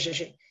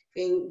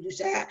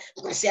sa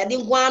kwase ade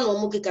nkwa na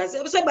omo keka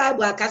se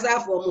Bible akasa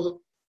afọ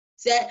mo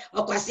se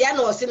okwase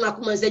na o se na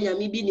akuma se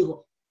nyame bi ni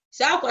ho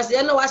se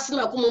akwase na wase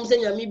na akuma se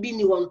nyame bi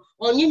ni ho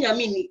onyi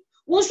nyame ni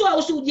wo so a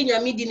wo so udi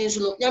nyame di ni so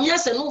no nyame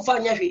ase no fa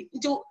anya hwe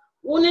nti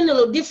wo ne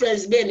no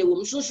difference be ne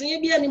wo sunsun ye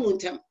bi ani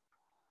muntam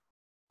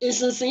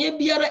nsunsunye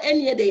biara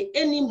eni de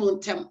eni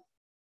muntam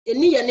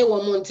eni ye ne wo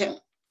muntam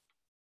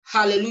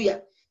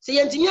hallelujah se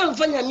yentimi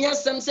amfa nyame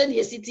asem se de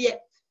esitie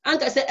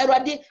anka se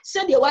Awurade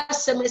se de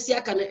wasem esi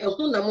aka na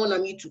ehu na mo na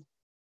mitu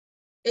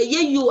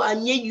eye yu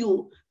anye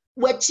yu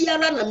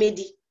wachiara na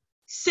medi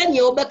se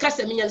ne obeka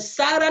se menya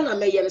sara na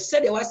meye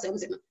se de wasem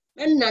se na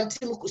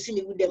enantim kusi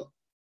mi gudem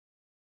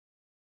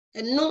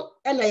enno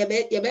ena ye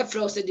be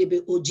frɛ se de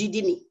be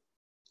ogidi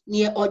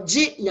ni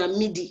oji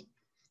nyame di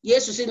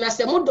Yesu si na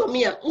se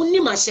modomi a unni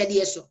ma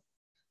hyede so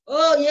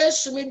oh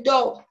Yesu mi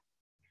do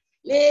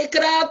me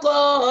kra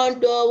ko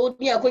do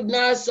uni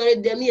akodina sori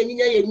dem ye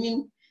nyinya ye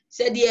nin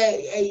se de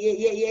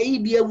ye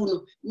bi ewu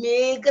no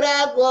me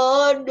kra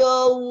ko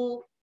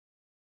do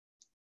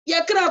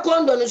ye kra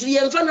kondo no so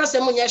ye mfa na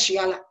asem nya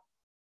hweala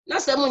na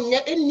asem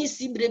nya enni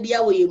sibre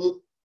bia wo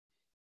yemu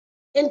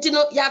enti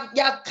no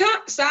ya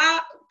ka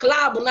sa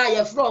club na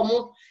ye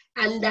from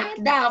and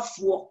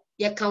dafo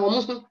ye ka wo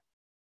ho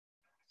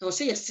o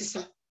se ye sisa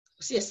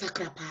o se ye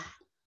sakrapa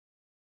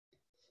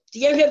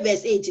ti ye hwe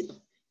verse 8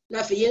 no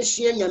na fe ye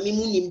nsua nyame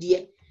mu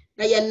nimde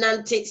na ye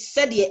nante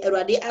said ye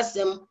Awurade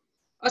asem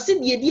o se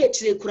de di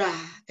akire kura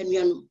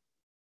anuanom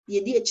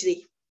ye di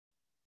akire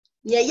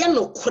ye ye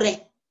no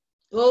kore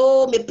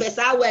oh me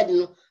pesa word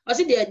no o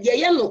se de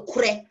ye no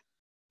kore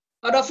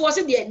odofo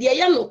se de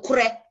ye no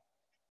kore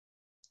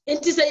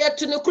enti se ye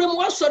to ne kure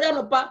mo sore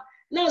no pa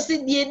na se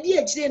de di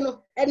akire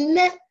no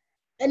enne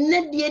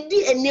de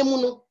di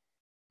enemu no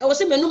e wo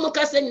se menum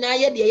ka se nyina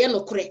ye de ye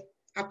no kore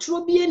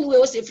atro bi enu e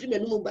wo se firi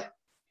menum ba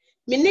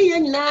me ne ye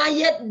nyina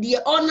ye de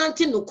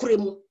onante no kure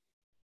mu.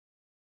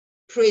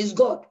 Praise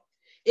God.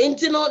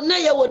 Enti no na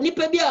ye wo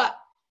nipa bi a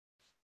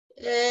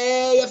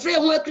ye frɛ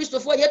ho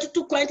Christopher ye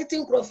tutu quantity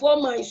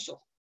nkrofo man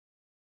so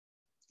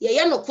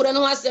ye no kure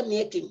no asem na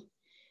ekem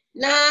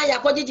na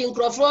yakogigi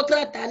nkrofo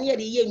krata na ye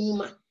ye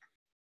nyuma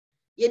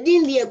ye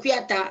din li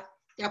akuata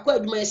yakọ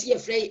adwuma ye se ye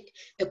frɛ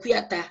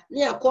akuata na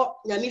yakọ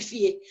nyame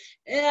fie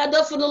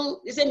adofo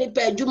no se me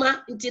pa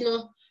adwuma nti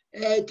no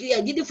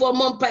gidi fo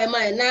mompa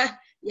ma na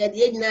ye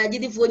de nyina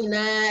gidi fo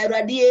nyina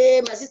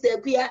Awurade ma sister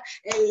akua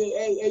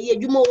ye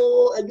adwuma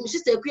adwuma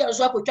sister akua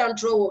so akotwa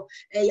ntro wo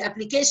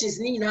applications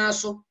ni nyina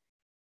so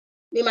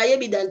me ma ye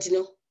bi danti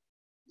no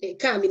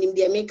ka me nim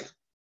de meka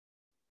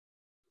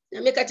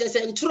na meka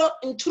chese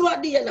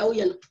ntro de ye na wo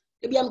ye no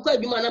e bia mkọ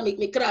adwuma na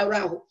me kra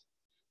awra ho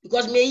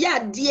because me ya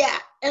dia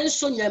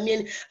enso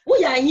nyame wo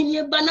ya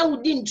ahini ba na wo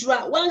di ntro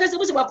a wanga se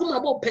bo se bakoma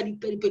bo peri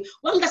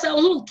wanga sa ho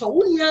nto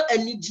wonia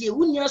anidie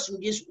wonia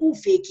asomdie so u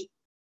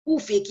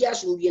fake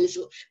asomdie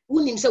so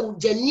wonim se wo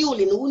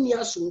genuine no wonia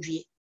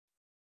asomdie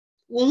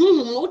wo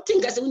huhum no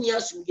tinga se wonia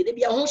asomdie de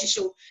bia ho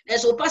hyehyew na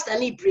so pastor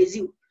ni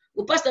Brazil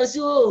o pastor si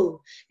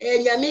o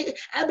nyame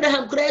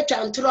Abraham kura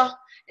atwa ntro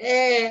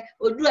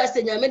odu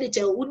ase nyame de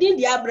che wo din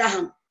di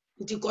Abraham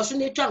nti koso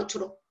ne atwa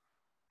ntro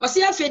o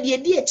se afa de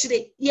di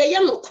akire ye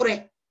no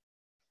kore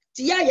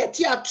ti ya ye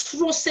ti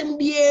atro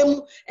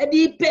sembiem e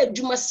di pe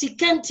adwuma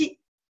sikanti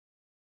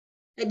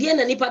e de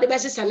na nipa de be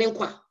sesa ne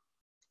nkwa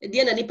e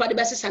de na nipa de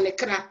be sesa ne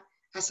kra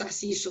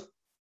asasi so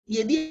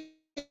ye di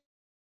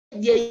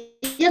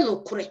ye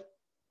no kore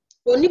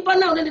onipa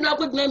na one de na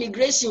akogina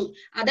immigration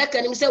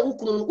adaka nim se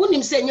wukunu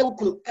wonim se nya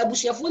wukunu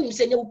abusuafo nim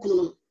se nya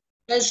wukunu no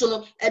enso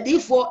no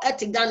adifo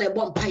ete Ghana e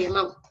bompa ye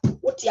ma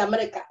woti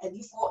America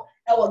adifo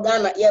e wo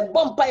Ghana ye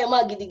bompa ye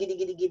ma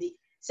gidi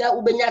se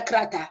ubenya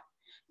krata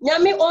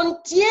nyame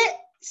ontie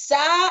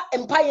sa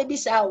empire bi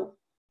sa o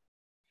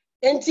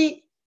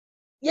enti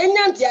ye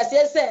nyanti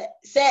ase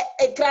se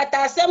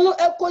krata asem no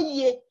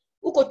ekoyie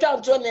ukotwa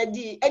ntro na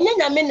di enye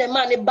nyame ne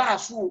ma ne ba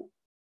so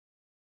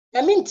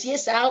nyame ntie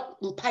sa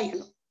empire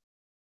no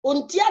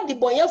ontia di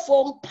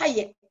boyefo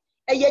mpaye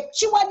eye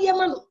chiwade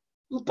ma no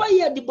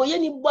mpaye di boye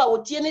ni bo a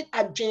otie ni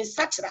adwen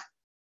sakra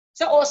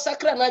se o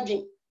sakra na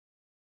adwen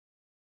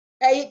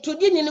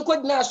tudi ni ko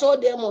dina so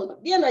de mo no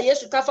de na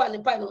Yesu kafa ni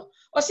pa no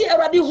o se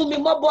Awurade humi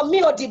mobo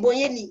mi odi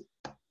boye ni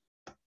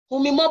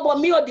humi mobo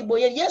mi odi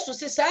boye Yesu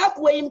se sa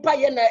akwa yi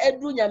mpaye na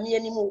adu nyame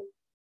ani mu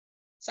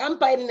sa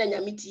mpaye ni na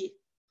nyame tie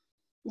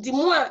ndi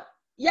mu a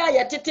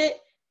ya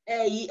tete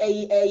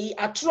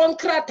atron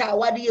krata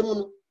wade mu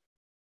no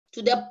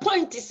to the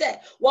point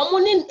say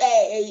woman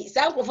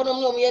sankrofo no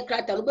mo ye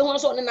krata no be ho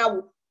so ne na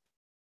wo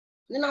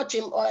ne na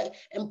twem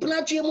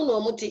empna twem no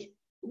mo te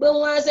be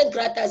ho ase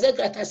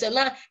krata se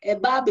na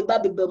ba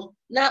bebam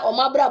na o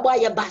mabra bo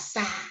aye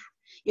basa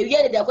ye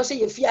wie de akose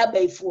ye fi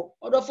abaifo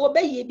odofo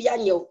be ye bia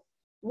nye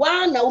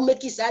wa na wo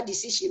make sa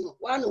decision no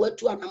wa na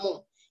watu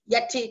anamo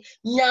yete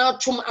nya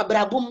twom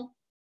abrabum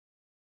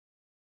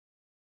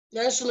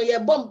yanso no ye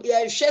bomb ye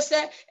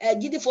hwese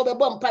gidi fo be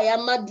bomb pa ya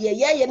ma de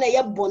ye na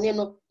ye bone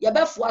no ye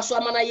be fo aso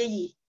ama na ye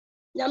yi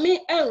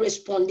nyame en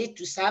responded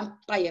to some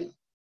payen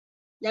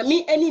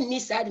nyame ani ni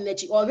sa de na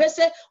chi o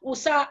hwese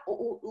usa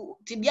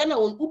tibia na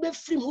on ube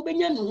frim ube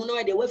nya nu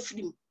no de wa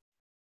frim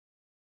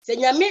se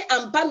nyame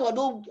ampa no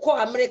do ko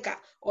America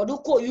o do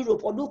ko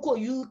Europe o do ko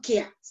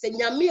UK se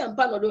nyame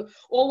ampa no do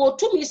o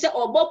wotumi se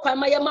obokwa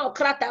ma ye ma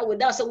krata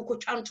without se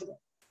ukotwa ntoro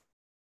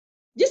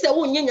Jise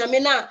wo nye nyame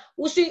na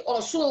wusi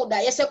osun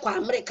da yese kwa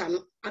America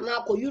no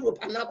anako Europe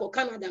anako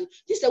Canada no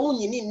jise wo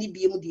nyini ni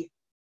biem die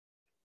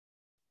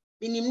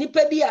minim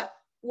nipa bia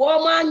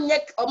wo ma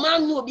nye o ma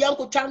nu obi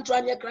anko twantro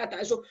anye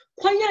krata so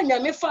kwanya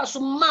nyame fa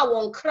so ma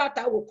won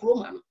krata wo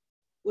kroma no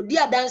odi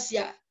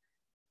adansia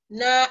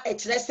na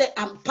etrese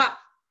ampa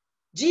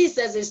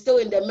Jesus is still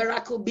in the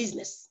miracle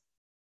business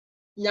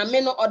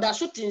nyame no oda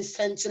so tin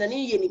senchene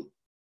ni yenim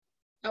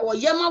na wo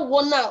yema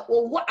wona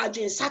wo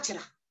adwen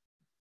satira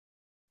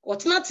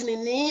Otinatini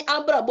ni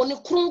abrabo ni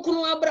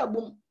kronkron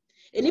abrabo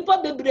enipa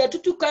bebre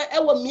tutukan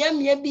ewo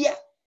miamia bia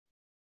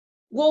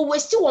wo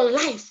waste one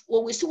life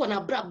wo waste one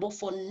abrabo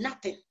for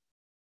nothing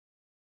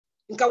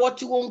nka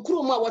woti won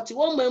krom a woti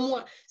won mamu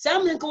a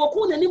sam nka wo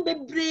ko nani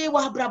bebre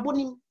wa abrabo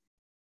nim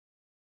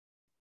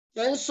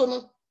yanso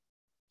no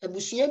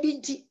abusua bi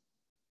nti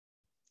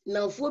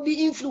namfo bi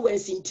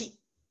influence nti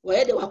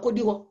wɔyɛ de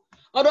wakodi hɔ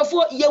ɔdɔfo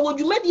yɛwɔ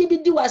dwumadie bi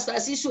di wɔ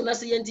asase so na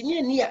sɛ yɛntimi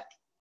ani a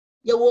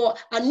yɛwɔ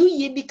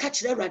anoyie bi ka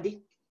kyerɛ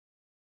Awurade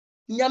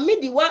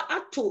nyame di wa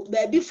ato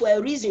baabi for a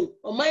reason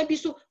ɔman bi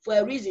so for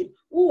a reason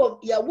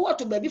yɛwɔ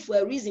ato baabi for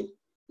a reason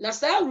na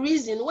saa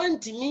reason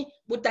wantimi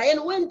botaeɛ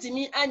no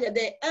wantimi anya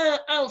dɛ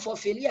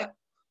amfɔfeli a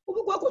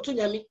wobɛkɔ akɔto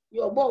nyame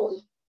yɛ ɔbɔ wo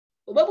no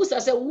ɔbɛbusa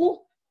sɛ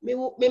wo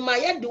me ma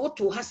yɛde wo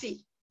to ha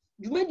sei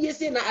dwumadie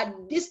sei na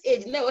at this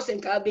age na ɛwɔ sɛ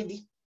nka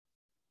abɛdi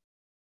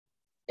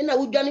na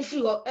wudwane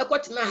free ho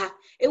ekotena ha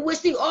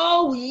ewesi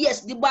all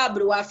years di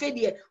babere wa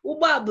afedie wo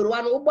babere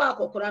wa no wo ba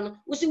akokora no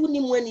wo si wuni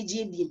mu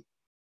anigye biem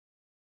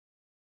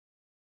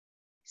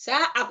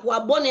sa akwa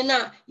bone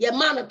na ye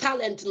man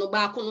talent no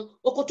ba ko no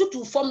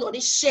okotutu form no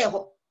de share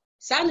ho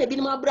sa na bi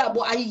no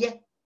abrabo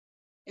ayeye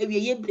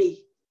ewieye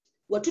bre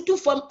watutu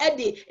form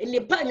ede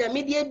nipa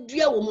nyame de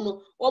adua wo mu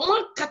no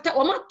omo kata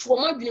omo to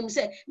omo adwenem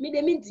se me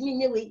de mintimi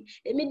nye we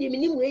me de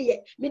minim we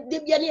ye me de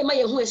bia na ma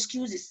ye ho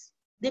excuses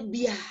de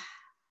bia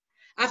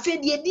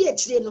afedie di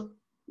akire no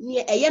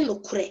ne eye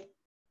nokore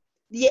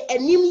de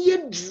anim ye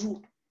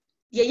duru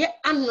ye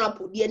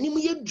honorable de anim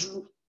ye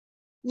duru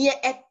ne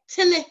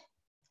etene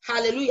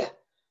hallelujah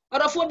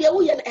odofo de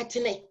wo ye na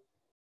etene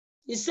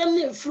isem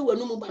na efiri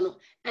wanum ba no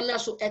ana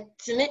so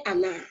etene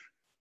ana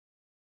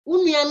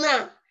unua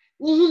na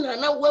uhu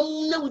na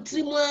wam na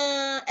wutiri mu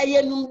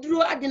eye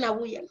numduro ade na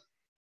wo ye no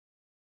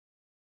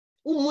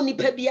umu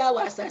nipa bia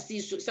wa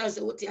asase so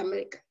sanse wote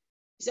America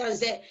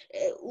sanse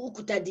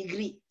ukuta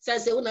degree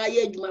sanse una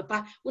ye adwuma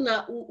pa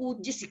una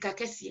ujisika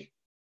kese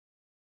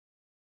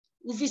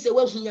ufi se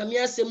wa hunyame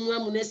asem mu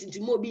amunasi nti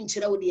mo bi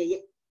nkyira wo de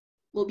ye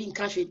mo bi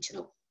nka hwe nkyira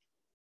wo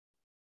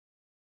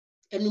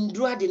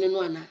enumduro ade ne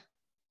no ana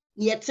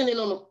ne yetene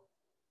no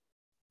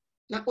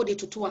na ode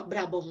toto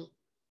abrabo ho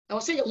na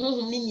wo se ye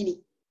honhom ne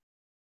nyini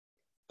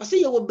wo se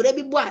ye wo bra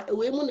bi bo a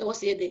ewe mu na wo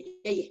se ye de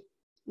ye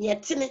ne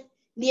yetene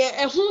ne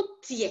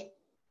ehun tie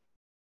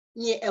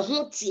ne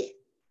ehun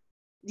tie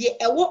de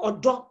ewo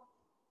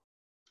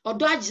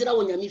odo agira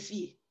wo nyame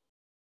fie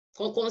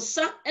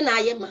konkonsa na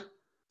ayema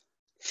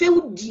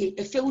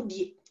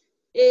feudie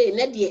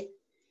na de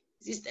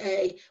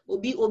sister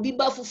obi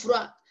ba fufuro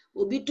a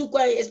obi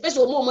tukwan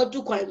especially omo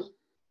tukwan no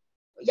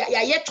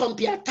ya ye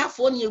tompia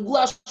tafo ne egu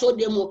aso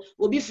demo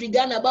obi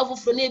friga na ba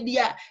fufuro na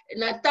bia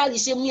na tali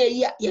shemu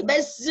ye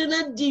besi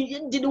na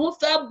di wo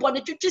fa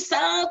body twetwe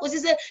saa ko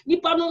se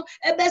nipa no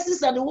ebesi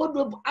sa ne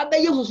wodo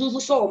abaye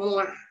huhuhu so omo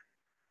a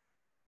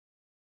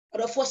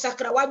rafo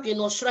sakra wadwe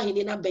no soro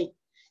hene na ben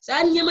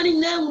saa nyema ni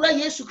na nwura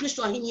Yesu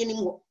Kristo ahene ni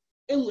mo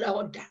enwura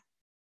hoda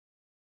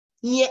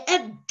nie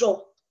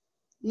edo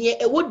nie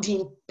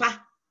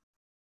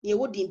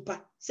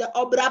ewodimpa se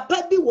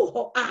obrapa bi wo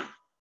ho a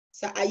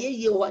sa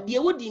ayeye ho de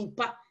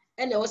ewodimpa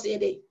ene wo se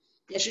de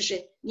ye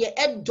hwehwe nie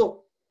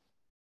edo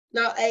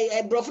na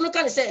brofo no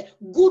kan say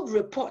good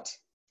report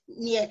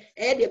nie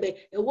de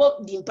be ewo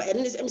dimpa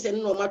ene se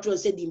no matro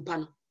se dimpa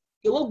no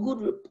ye wo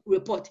good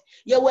report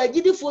ye wo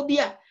agidifo bi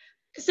a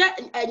se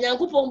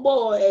nyankopon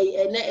bo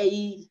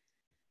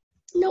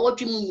na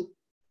wotwim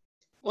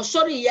o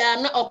sorry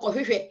ya na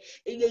okohwehwe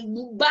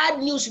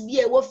bad news bi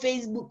e wo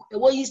Facebook e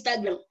wo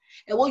Instagram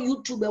e wo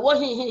YouTube e wo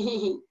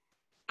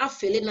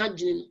afele na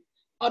adwene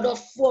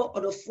odofo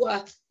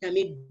a na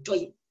me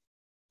joy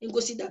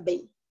ngosi da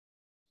ben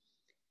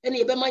ene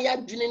ye be ma ya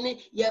adwene ne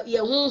ye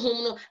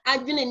honhom no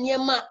adwene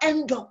niema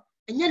endo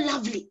enye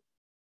lovely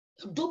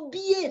do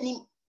bie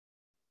ni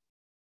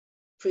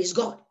praise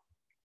God.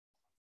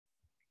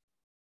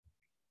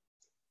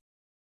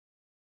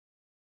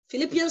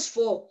 Philippians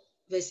 4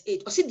 verse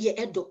 8 osi de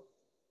edo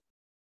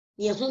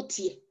ne ho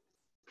tie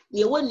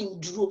ne woni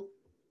nduro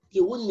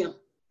de wonyam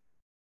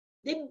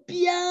de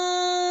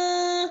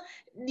bia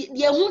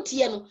de ho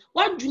tie no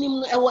wadwenim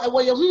no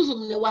ewo ye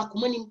honhom ne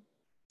wakomanim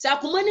sa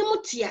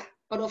akomanim tie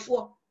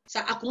odofo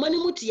sa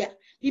akomanim tie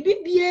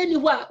bibibia ni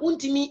ho a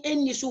untimi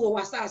enni so wo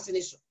wasase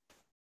ne so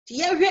ti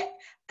ye hwe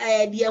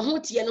de ho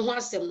tie ne ho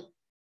asem no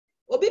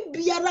obi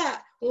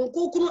biara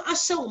nkokunu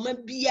ahye ma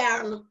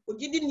biara no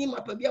ogidi ni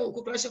mapa bia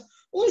nkokunu ahye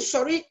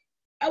unsori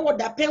awo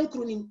da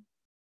penkru ni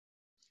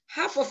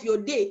half of your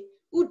day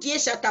utie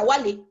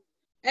shatawale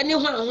ene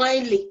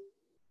hwan le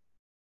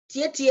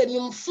tie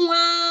nyimfua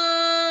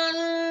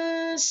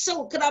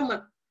so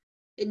krama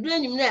edura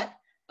nyim na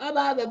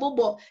aba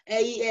bebobo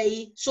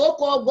so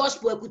called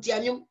gospel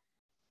akutianyum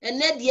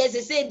ene de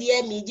se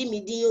de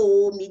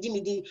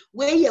miji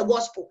we ye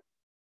gospel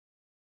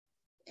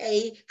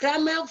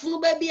krama funu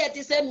ba bi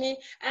atise me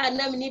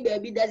anam ni ba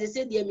bi da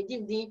se de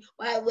miji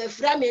we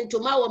fragment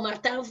ma wo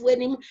matanfo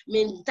anim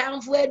me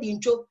tanfo adi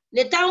ncho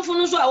ne tanfo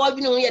no so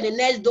awadwene ho ye the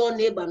next door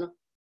neighbor no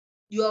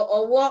your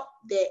or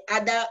the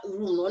other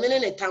room no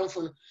ne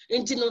tanfo no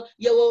enti no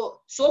ye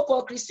wo so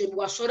called Christian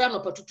wa sora no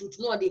patututu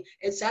no de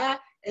esa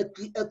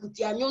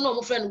akutianyo no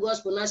mo friend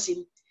gospel na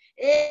sim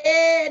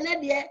na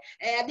de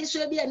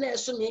adeso bi na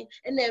eso me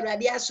na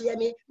Awurade aso ya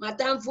me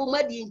matanfo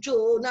madi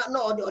ncho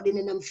na ode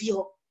ne nam fie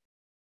ho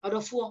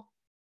odofo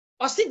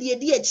o se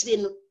de akire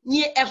no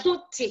nie eho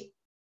te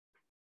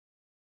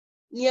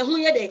ne ho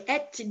ye de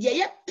et de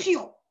ye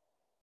pure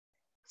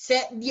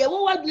se de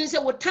wo wadwin se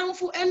wo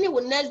tamfo ene wo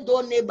next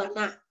door neighbor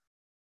na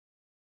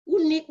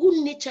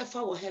unni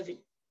chefa wo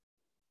heaven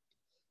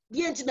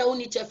bi enti na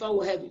unni chefa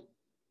wo heaven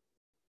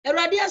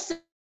Erade asem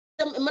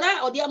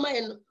mra odi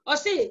amaye no o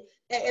se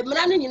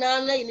mra no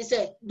nyina na yin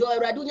se do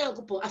erade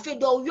onyankopon afi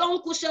do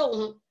yonko hye wo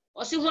ho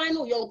o se hwan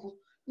no yonko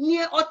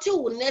nie oti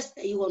wo next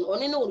yi ho no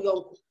one ne wo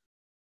yonko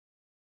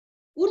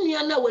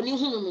unia na wani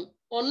hunu no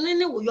one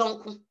ne wo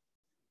yonko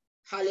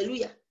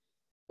hallelujah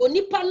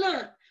onipa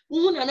na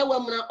hunu na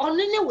wamna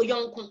one ne wo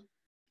yonko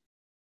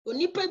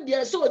onipa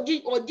bia so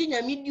ogi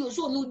nyame dio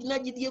so no na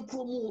gidie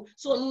kuro mu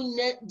so no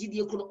nya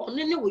gidie kuro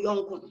one ne wo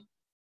yonko no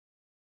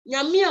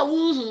nyame a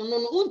wonhu no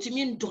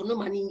untimi ndo no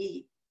mane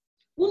nyi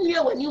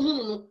wonua wani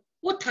hunu no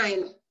wotan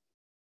no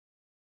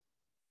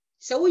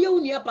se wo ye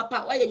wonua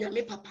papa wa ye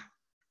nyame papa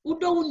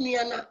wodo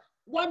wonua na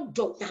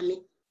wado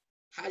nyame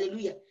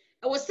hallelujah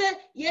e wo se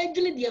ye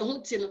dwene de ho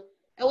ti no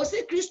e wo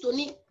se kristo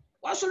ni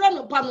wasoro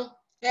no pa no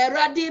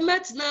erade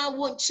met na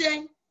wo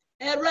nchen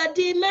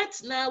erade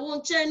met na wo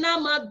nchen na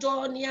ma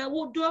do ni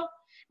awodo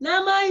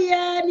na ma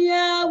ye ni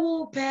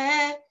awupe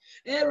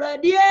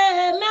erade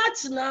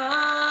met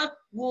na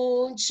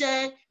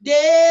Wunche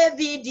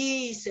David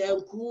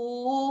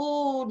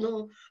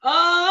Senkuno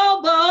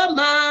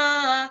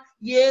Obama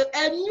ye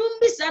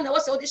enyumbisa na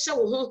wose odi hye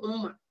wo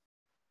honhom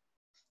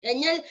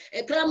enye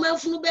ekrama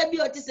funu ba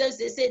bi oti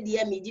se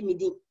dia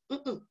midi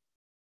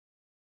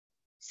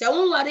se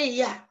wonware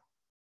ya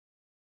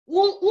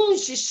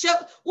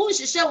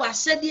wonhye wa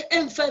hyede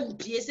emfa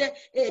mpie se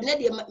ne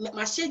de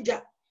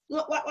mahedwa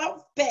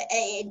wa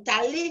pe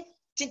dale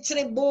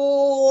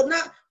titrebo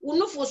na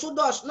unufo so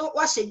dos no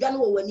wa hyedwa no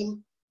wo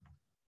wanim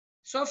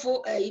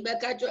sofo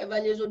ibeka cho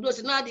evangelist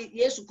dos na de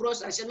Yesu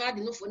cross ahye na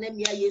de nufo na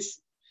mia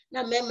Yesu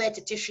na mema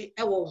tetehwe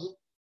ewo ho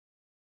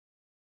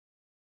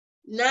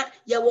na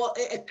ye wo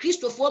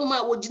Christopher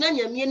ma wo gina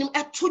nyame anim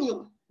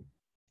etonyo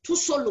to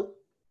solo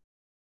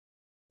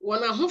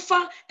wona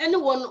hofa ene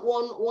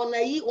won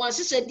ayi won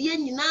hyehyede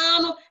nyina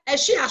no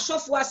ehwe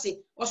asofo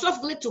ase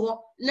osofo ne to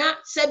ho na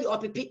sabi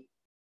opepe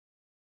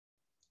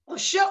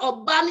Osho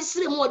obani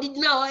sire mo odi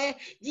na o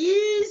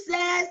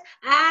Jesus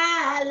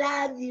I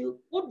love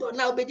you udo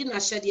na obedi na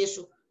hyede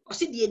so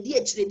osi de edi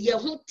akire de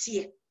ho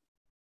tie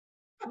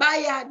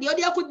abaya de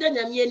odi akoda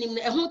nyame anim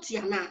na ho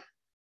tie na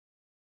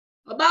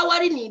oba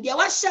wari ni de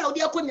wa hya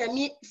odi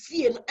akonyame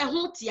fie no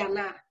ho tie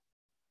na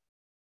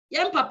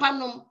yem papa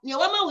nom ne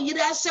wa ma wo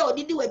yire ahya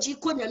odi di wachi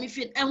konyame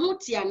fie ho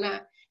tie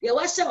na de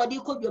wa hya odi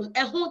kodwom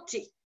ho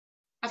tie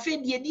afi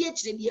de edi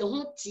akire de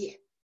ho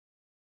tie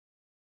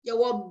ye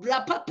wo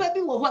bra papa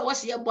bi wo ho a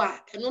wose ye bo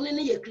a eno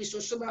ne ye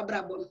Kristo so ma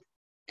bra bo no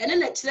ene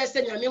na kire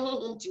se nyame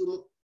honhom ti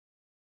mu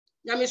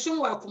nyame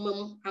so wa akoma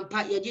mu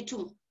ampa ye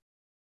gitum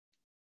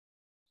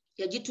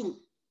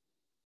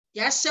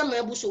ya hyema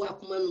abuso wa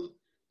akoma no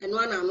eno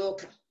ana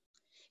anoka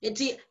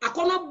enti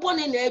akono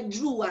bone na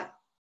aduru a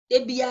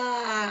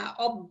ebia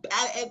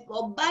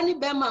oba ni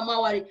be ma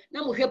mawari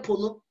na mo hwepo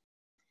no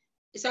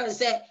isa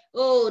se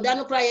oh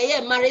danu kra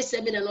ye marriage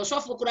seminar no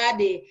sofo kra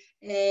de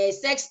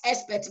sex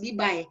expert bi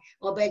bai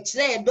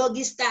obekire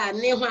doggy style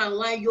ne ho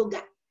anwan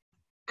yoga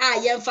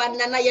ye mfa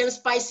na ye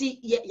spicy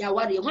ya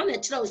wari ho na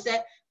kire o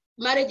se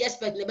marriage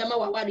expert ne be ma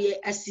wari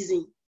a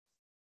season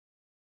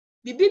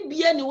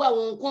bibibia ni wa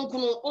won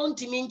konkunu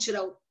ontimi nkire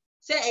o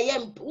se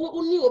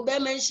uni obe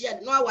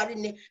mention no awari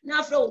ne na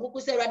afra won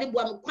koku se rade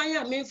boa me kwan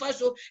a me mfa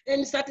so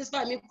em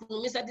satisfy me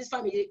kunu me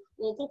satisfy me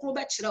won koku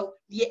be kire o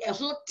de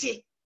ho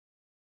te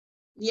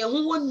ne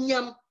ho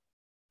wonyam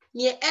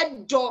ne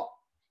edo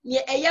ne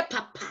eye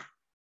papa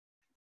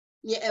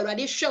ne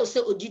erade hwe se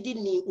ogidi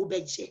ni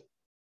ubegye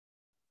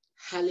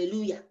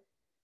hallelujah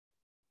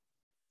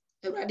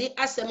erade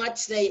asema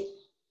kire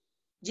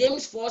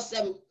James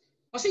 4:7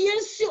 o se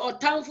yensi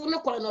otamfo ne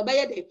kwa na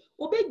obeye de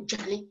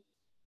obedwane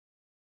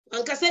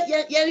anka se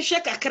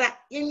yenhwe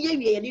kakra yenye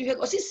wie ye hwe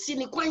o se si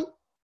ni kwan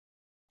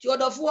ti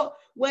odofo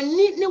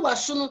wani ne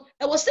waso no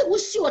e wo se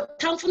wosi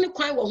otamfo ne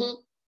kwan wo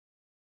ho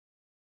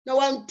na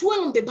wantu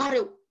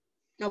ambebare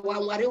na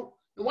wanware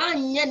na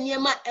wanye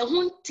niema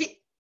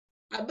ehunti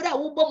abra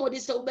wo bomodi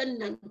se wo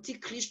benanti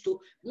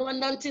Kristo na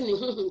wananti ne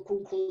honhom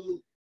konkon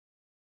mu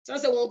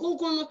sanse won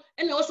konkon no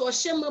ene wo so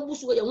hyema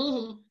buso ye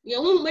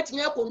honhom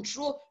matimi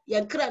control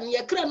ye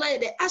kra na ye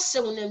de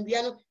ahye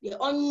honambia no ye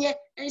onye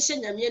enhye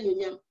nyame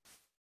anonyam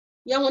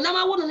ye honam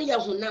awo no ye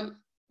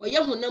honam o ye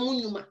honam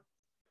nyuma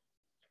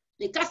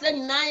ne kasa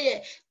nyina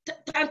ye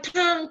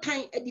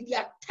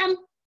tan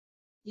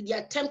didi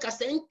atam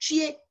kasa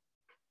ntwie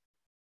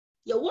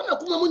ye wona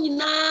kuma mu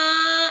nyina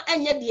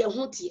enye de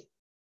ho tie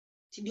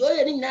ti de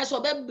oye ni nyina so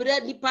be bre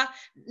nipa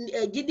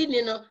gidi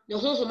ne no ne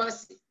honhom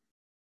ase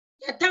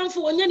ye tamfo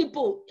onye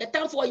nipo ye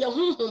tamfo ye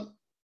honhom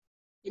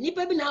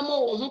nipa bi na ma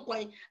wo ho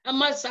kwan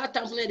ama sa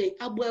tamfo ne de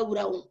abo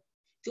awura wo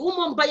ti wo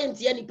mo mba ye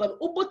ntia nipa no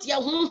obotia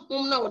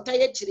honhom na wota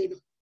ye kire no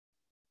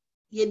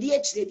ye di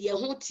akire de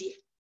ho tie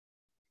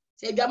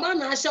se dwama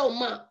na ahya wo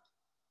ma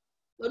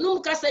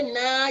onum kasa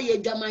nyina ye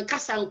dwaman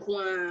kasa nko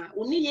a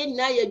oni ye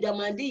nyina ye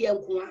dwaman de ye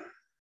nko a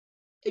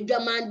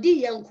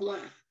edwamandi ye nko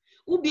a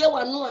ubie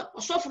wano a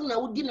osofo na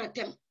wudi na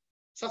tem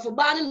sofo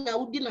ba na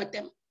wudi na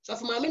tem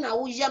sofo maame na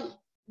wo yam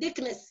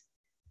dickness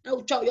na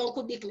wo twa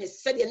yonko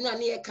dickness said ye no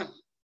ane ye kam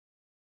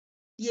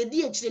ye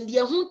di ekire de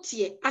ho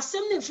tie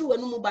asem na firi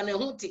wanu mu ba na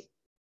ho tie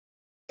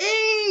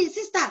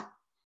sister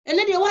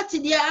ene de what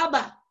de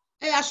aba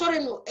asore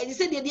no e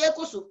say de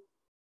ekoso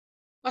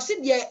o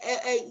say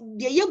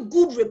de ye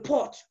good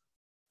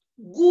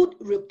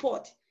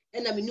report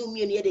and I mean no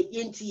me ne de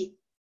yentie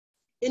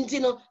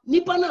entino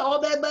nipa na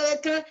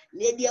obeba ka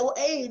na de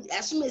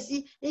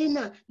asumesi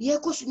na ye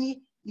ekoso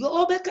ni yo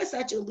obeka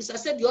sache obusa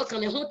say de o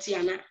kan ho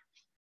tie na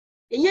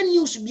enya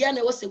news bia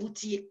na wo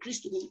sebutie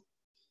Kristo ni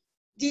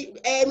di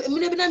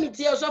me bi na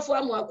metie osofo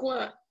amoako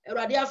a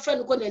Erade afa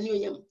no ko na ni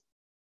onyam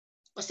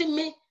o say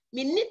me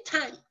need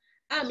time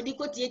me di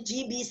ko tie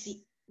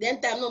GBC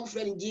then time no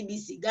friend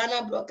GBC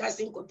Ghana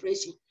Broadcasting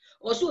Corporation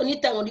also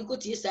oni time on di ko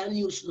tie sa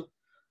news no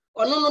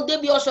ono no de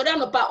bi osore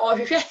no pa o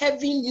hwehwe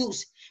heavy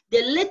news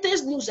the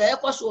latest news I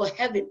so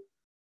heaven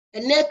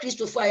and na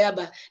Christopher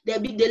Ayaba there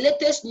be the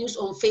latest news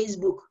on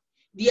Facebook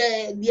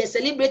the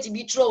celebrity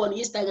be throw on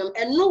Instagram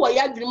and no way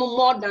adwene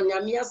more than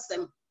yame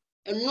asem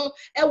and no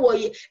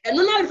and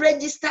no na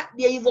register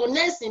the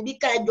Yvonne bi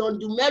kan John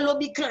Dumelo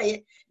bi kan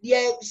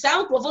the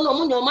sound profone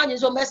omo no man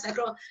so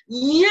mesakro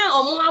nia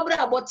omo abra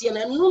abotie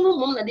na no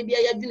mom na de bia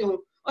yadwene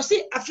ho o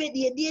se afa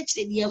de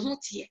ekire de ho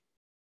tie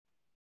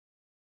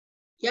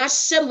ya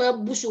shema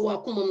buso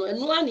wakomo no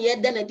eno ane ye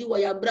da na di wa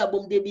ya bra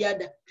bom de bia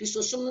da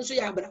Kristosom no so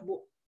ya bra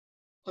bo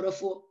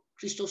orofo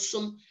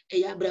Kristosom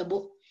ya bra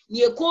bo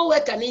ni eko we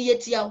ka ne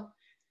yetia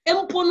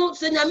empo no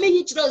se nya me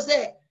hi kiro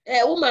se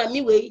wo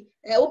maami we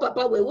wo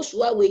papa we wo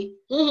suwa we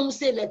hunhum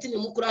se na tini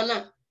mukura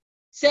na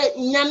se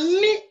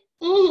nyame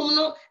hunhum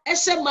no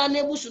ehye ma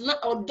na busu na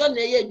odo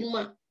na ye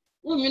adwuma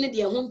wonwene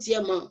de ho ntie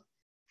ma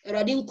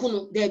Erade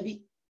nkuno da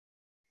bi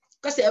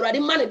ka se Erade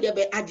ma na de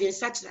be adwen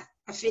sachra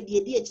afa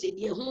de ekire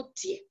de ho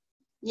tie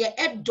ye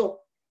edo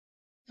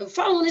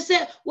fa hu ni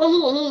se wo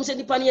hu se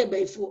nipa na ye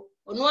baifo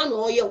ono ana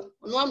oye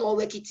ono ana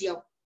owe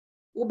kitia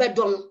wo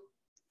bedon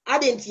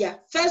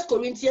adentia 1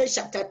 Corinthians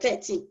chapter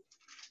 13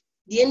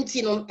 the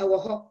enti no ewo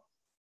ho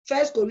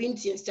 1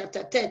 Corinthians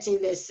chapter 13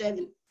 verse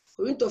 7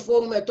 Korinto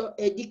 4 meto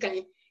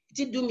edikan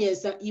ti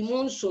dumiesa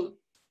imunso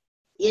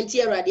yenti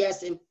Erade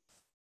asem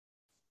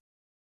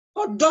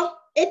odo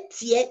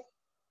etie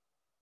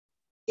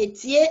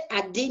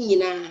ade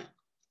nyina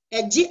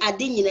eji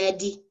ade nyina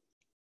adi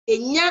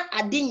enya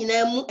ade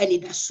nyina mu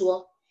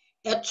anidaso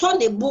eto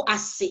ne bo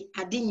ase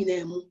ade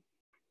nyina mu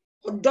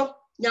odo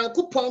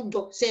nyankopon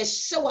do se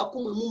hye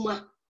wakoma mu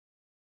ma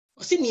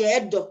o se ne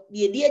edo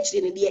de edi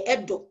ekire ne de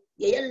edo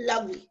ye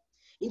lovely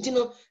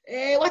intino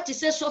what is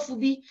say sofu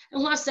bi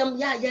ho asem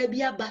ya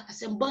bi aba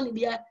asem bon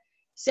bia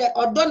se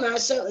odo na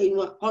ahye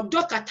enwa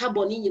odo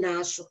katabo ni nyina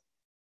aso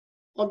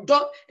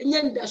odo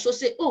enya ndaso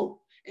se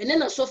ene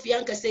na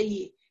Sofia nka se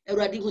yi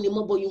Erade hu ni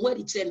mobo yi hu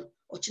adi kire no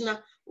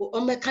ochina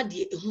o meka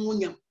de ehu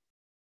nyam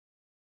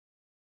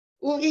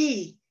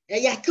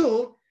ya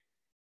ko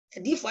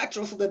edi for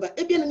atrofu beba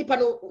ebia na nipa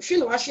no hwe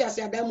no ahwe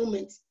ase at that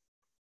moment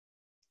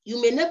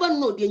you may never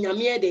know the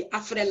nyame de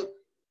afre no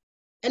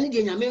ene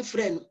de nyame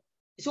mfre no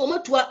so o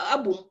matu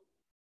abom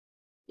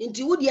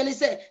nti wodi ene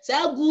say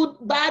good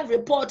bad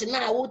report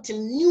na what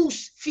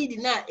news feed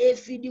na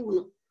feed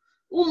no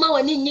uma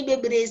wani nyi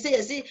bebre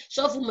say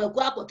sofu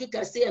maku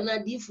akokeka say na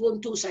difo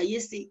nto sa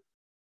yesi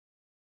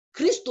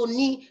Kristo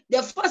ni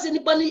the first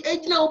nipa ni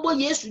ejina obo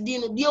Yesu di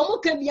no de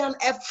omo ka bia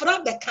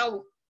efra be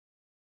kawo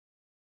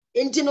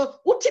enti no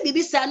wuti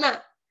bibi sa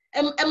na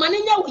emane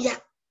nya wo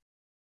ya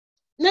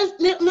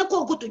na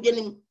ko kuto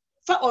dwenim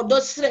fa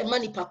odo sre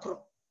mani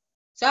pakro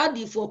sa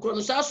difo kro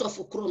no sa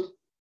sofu kro no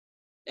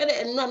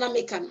no na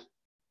meka no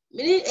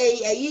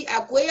mini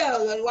akoya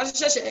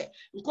wahwehwe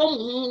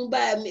nkom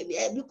ba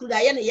bi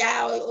kura ye ne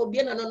ya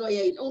obi na no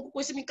ye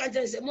nkokosi mi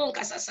kan se mo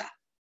nkasasa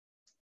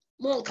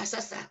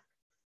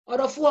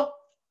orofo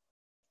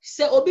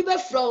se obi be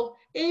fro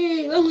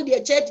wehu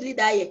de church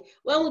leader ye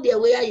wehu de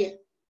we aye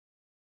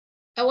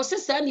I was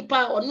say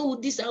nipa onu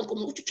di san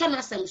kom ututwa na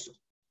asem so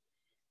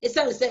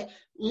esan se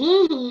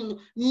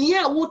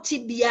nia wuti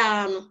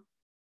bia no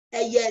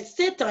eye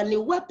Satan ni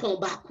weapon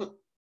baako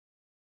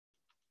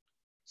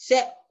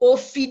se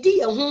ofidi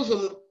ye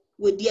honhom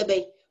we die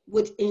be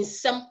with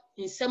insam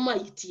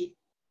ayitie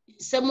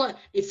insam a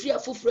efiri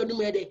afoforo no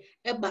mu de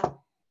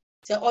eba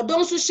se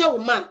odon so hye wo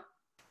ma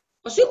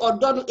o se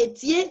odon no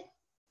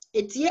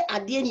etie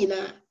ade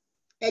nyina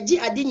eji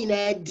ade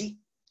nyina adi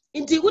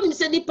nti wonim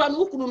se nipa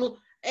no okunu no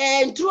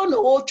ntro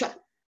no otwa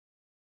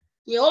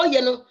ye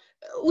oye no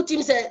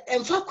utim se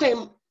emfa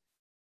kwem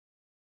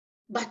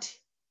but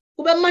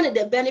ube man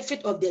the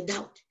benefit of the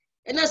doubt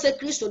and I say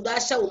Christo da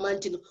sha wo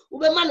mantino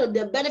ube man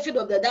the benefit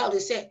of the doubt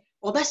say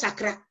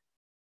obesakra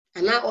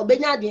ana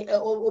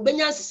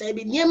obenya sesa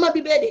bi niema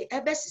bi be de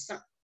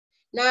ebesesa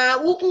na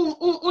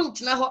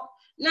untina ho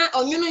na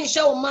onyono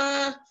nhya wo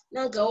ma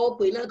na nka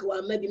opoi na nka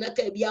wa ma bi na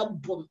ka bi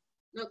abom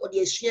na ko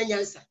de asua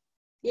nyansa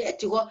ye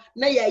eti ho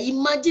na ya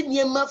imagine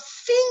niema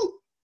fin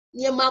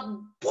niema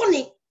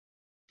boni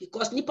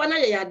because nipa na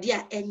ya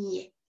dia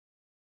enye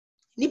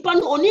nipa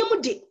no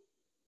onim de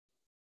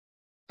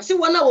ase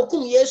wona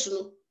wokum Yesu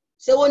no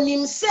se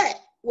wonim se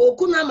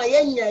woku na ma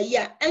yenya yi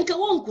a enka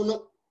wonku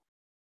no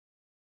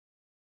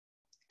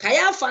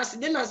kaya fast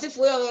de na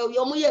sefo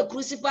yo mo ye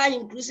crucify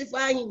him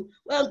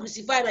when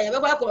crucify na ye be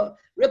kwa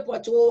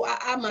report o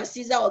ama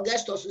Caesar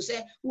Augustus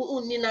se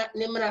unni na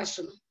ne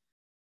mraso no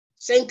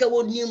se enka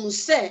wonim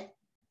se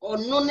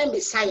ono ne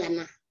Messiah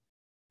na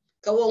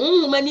ka wo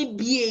hunhuma ni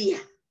bie ya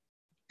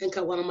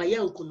enka wa ma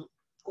yanku no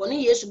ko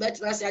ne Yesu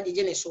betra se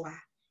agege ne so a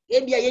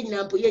ebia ye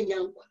nyina mpo ye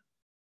nyankwa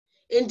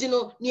enti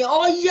no ne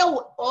oye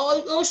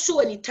o so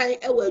ani tan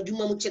e wa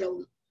adwuma mu kire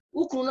wo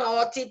ukunu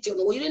na o tete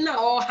no oyire na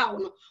o hawo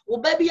no wo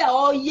ba bia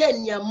o ye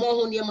nyamo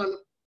ho ne ma no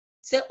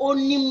se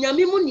onim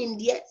nyame mu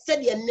nimde se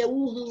de na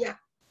wuhu ya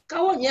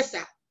ka wo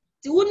nyesa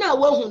ti wo na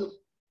wahu no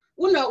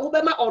wo na wo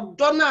be ma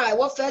odo na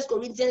wo 1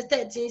 Corinthians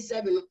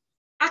 13:7 no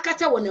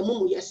akata wo na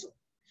mumu yeso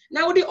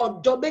na wo de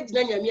odo be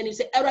gina nyame ni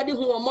se Awurade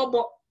hu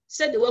omobo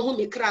se de wahu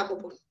me kra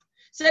mobo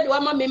se de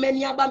wa ma me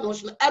mani aba me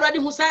so Awurade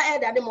hu sa e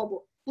da de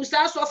mobo hu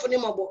sa sofo ne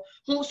mobo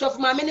hu sofo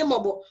ma me ne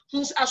mobo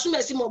hu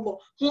asumasi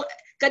mobo hu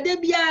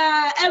kade bia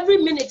every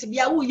minute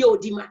bia wo ye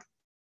odima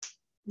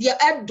dia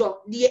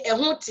edo dia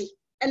ehoti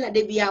na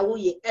de bia wo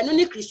ye eno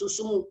ne Kristo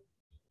sumu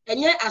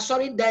enye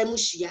asori dan mu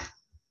hia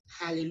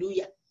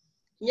hallelujah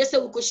nye se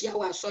wuko hia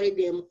wa asori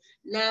dan mu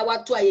na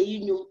wato ayeyi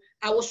nyum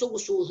awoso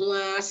woso ho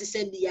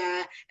asese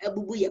bia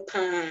abubu ye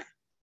pa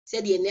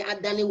se de ne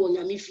adane wo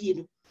nyame fie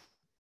no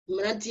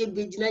mrantie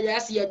begina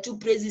ya se ya two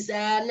praises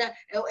na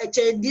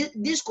eche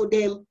disco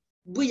dem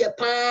buye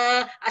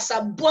pa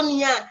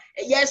asabonia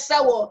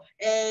yesa wo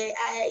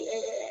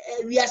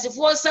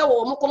wiasefo sa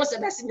wo mo kono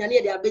sedase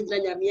nyane de abegina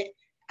nyame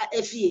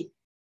afie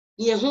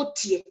ye ho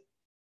tie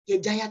ye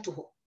jaya to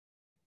ho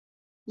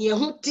ye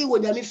ho tie wo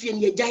nyame fie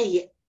ye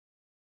jaye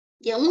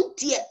ye ho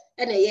tie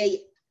ena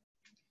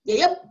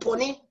ye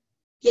pone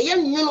ye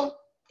nyuno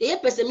ye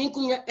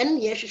peseminkunya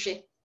ene ye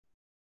hwehwe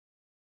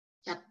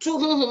ya to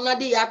honhom na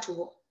de ya to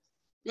ho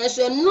na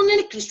so enu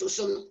ne Kristo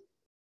so no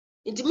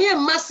nti me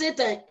ma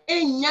Satan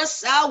enya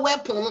sa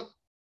weapon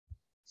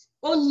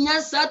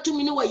onya sa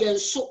tumi ni wa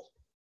yenso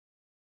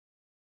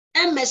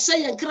emese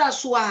yen kra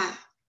so a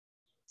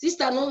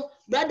sister no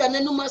brother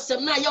nanu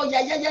masem na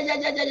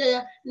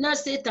ya na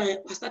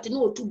Satan was start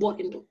no otu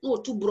body no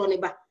otu bro ne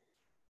ba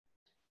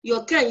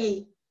yo kan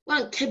yi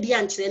wan ka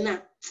bia nkyere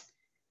na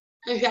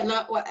ahwa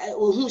na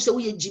ohun se wo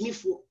ye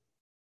jimifo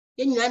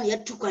yenyina na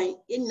yatu kwan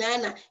yenyina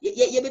na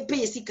ye be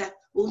pay sika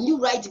oni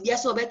right bia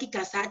so be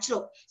kika sa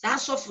akiro sa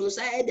sofo no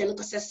sa ede no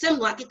ko sesem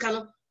no akika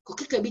no ko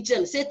kika bi kire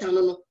no Satan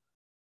no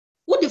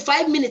wo di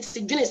 5 minutes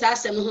dwene sa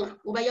asem no ho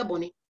wo ba ye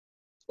bone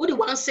wo di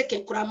 1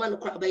 second kura ma no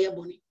kura ba ye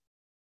bone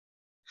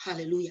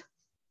hallelujah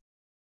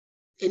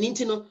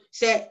eninti no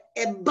se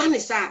e bane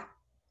sa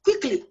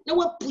quickly na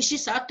wa push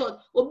sa thought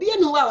obi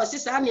enu wa wase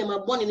sa na ma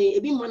bone ne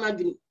ebi mo na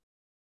dwene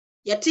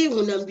yati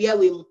hunam bia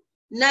we mu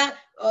na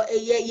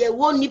ye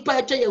wo nipa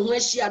etwa ye ho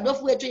ahia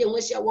adofo etwa ye ho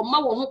ahia wo ma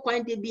wo ho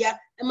kwan de bia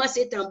e ma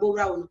Satan bo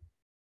wra wo no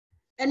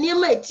ene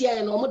ma etia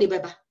ye no mo de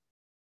beba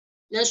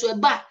nanso e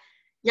ba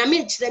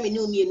nyame kire me ne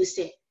omienu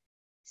se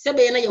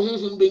be ye na ye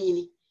honhom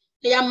benyini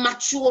na ya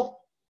machuo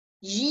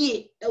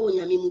yie e wo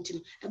nyame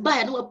mutino e ba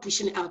ya na wa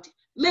push it out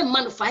me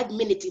man 5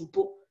 minutes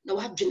impo na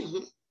wa dwene ho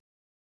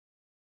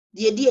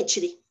de di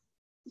akire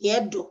ye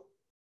do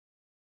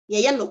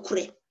ye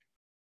nokure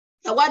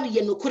ya wadu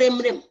ye nokure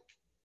mrem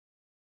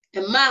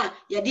ema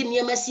ya di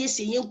niema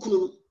sie yenkunu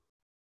no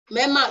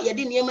mema ya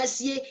di niema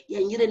sie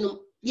yanyire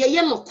no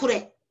ye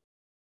nokure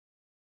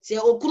se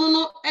okunu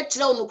no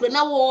ekire onokure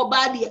na wo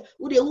ba de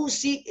wo de wu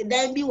si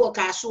dan bi wo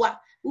kaso a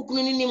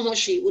okunu ni nim ho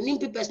hwe onim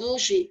pipes no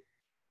hwe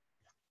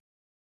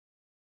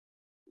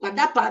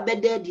wadapa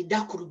bede di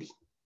dakuru bi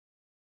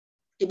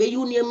ebe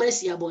yu niema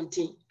si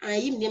abonten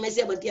ayi niema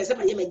si abonten se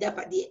ba ye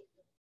medapa de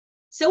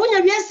se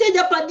wonya wiase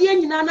dapa de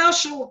nyina na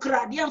hwe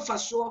kra de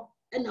amfaso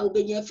na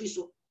obenya afi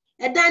so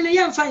edan no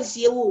ye mfa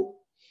nsie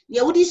wo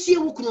ne wudi sie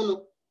wo kunu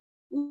no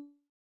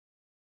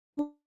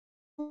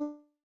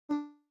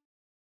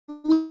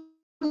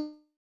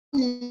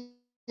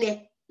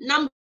ne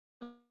nam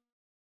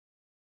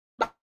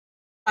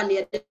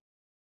ane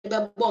be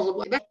bon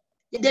ho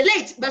the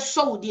late be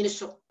so wudi ni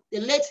so the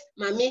late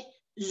mami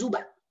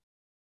Zuba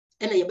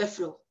ena ye be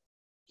fro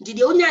nti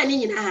de onya ani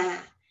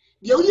nyina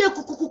de oye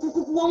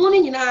kukukukuku wo ni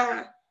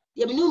nyina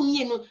ye menu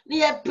mienu ne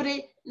ye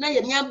pre na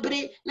ye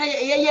nyabre na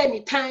ye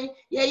ni tan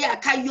ye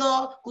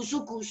akayo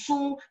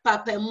kusukusu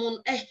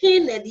papamun ehe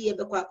na de ye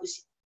be kwa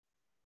kusi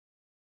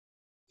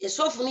ye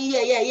sofu ni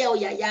ye o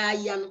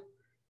ya no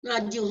na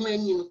adi ho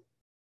anyi no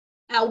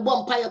a wo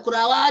bompa ye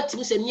kura wa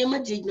tim se niema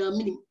jigina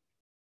minim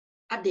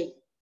ade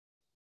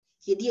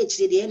ye di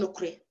akire de ye no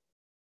kure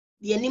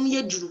de nim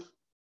ye duru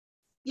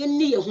ye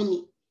ni ye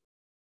huni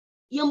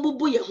ye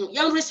mbubu ye ho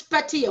ye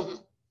respect ye ho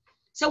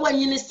se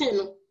wanyi ni sin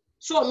no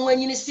so no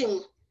wanyi ni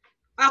sin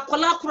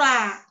akola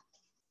kura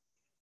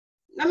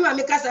na ma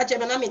me kasa che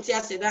na me ti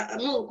ase da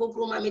me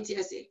okokuru ma me ti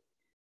ase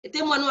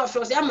etemu anu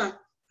afro se ama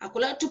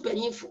akola tu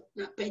panyinfo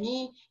na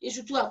panyin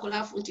isu tu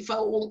akola fo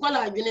ntifa wo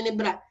nkwala adwene ne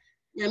bra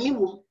nyame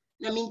wom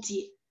na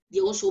mintie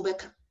de wo so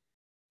beka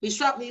me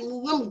swap me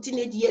wo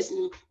teenage years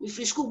no me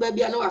free school ba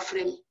bia na wa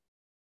frɛ me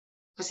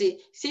ase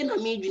se na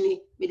me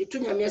dwene me de to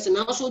nyame ase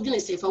na so dwene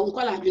se fa wo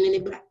nkwala adwene ne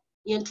bra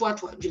ye nto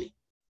ato adwene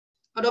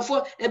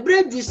odofo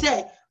ebre du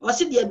se o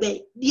se de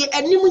be de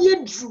anim ye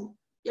dru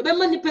ye be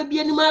ma nipa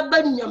bia anim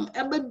aba nyam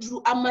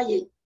abadru ama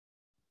ye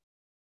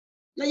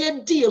na ye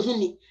di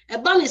ehuni e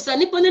ba ne sa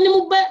nipa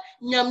nanim ba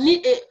nyam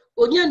ni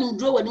onya nim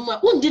dro wani mu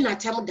a undi na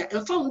tem da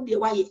emfa hu de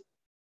waye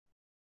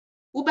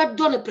wo be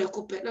do ne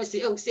prekope na se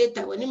se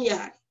ta wani mi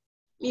ha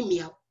mi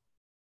ya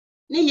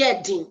ni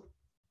ye din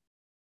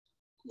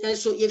na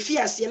so ye fi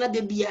ase na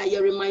de bia ye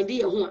remind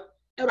ye ho a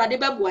Ewurade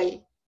be boa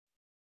ye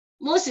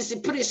Moses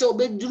pray so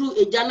be duru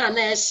eja na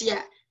na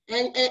ehia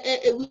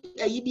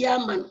ayi bia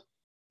ama no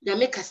na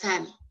me kasa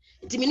no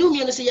ntiminu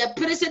mi no se ye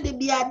pray se de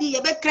bia di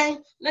ye be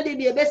kan na de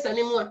bia be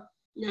sane mu a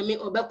nyame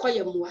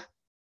obekoye moa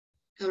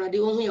Ewurade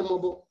wo hu ye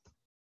mobo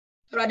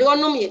Ewurade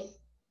wonom ye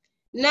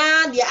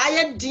na de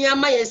aye din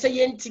ama ye se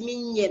ye ntimi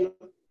nye no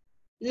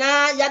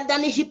na ya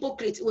dane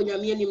hypocrite wo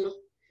nyame anim no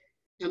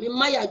nyame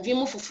ma ya adwen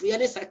mu foforo ye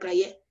ne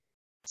sakraye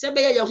se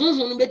be ye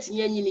honhom no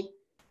betimi anyini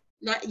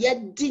na ye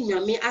di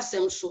nyame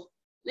asem so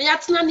na ya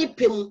tena ne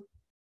pem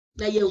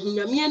na ye hu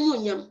nyame anu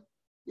onyam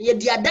na ye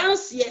di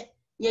adanse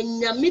ye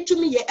nyame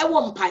tumi ye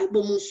ewo mpai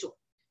bom so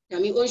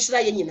nyame onhyira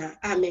ye nyina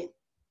amen.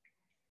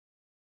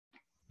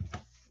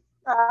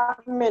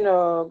 Amen.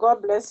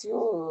 God bless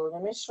you.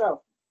 Let me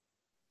show.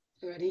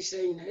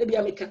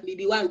 Ebia me kan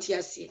bibi wanti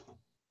ase.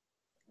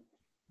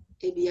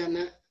 Ebia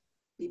na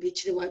bibi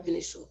chire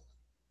wadwene so.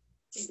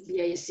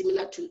 Ebia ye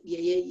similar to ye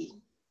yi.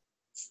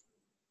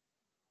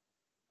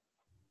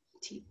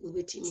 Ti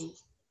obetimi.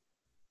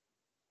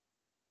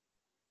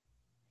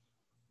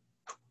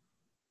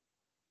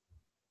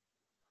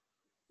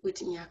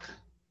 Wetimi aka.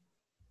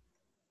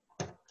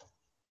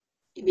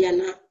 Ebia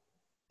na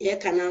ye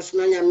kana so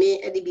na nyame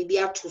e de bibi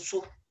ato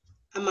so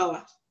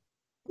amawa.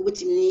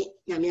 Wetimi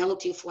nyame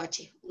ahotifo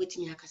ache.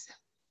 Wetimi akasa.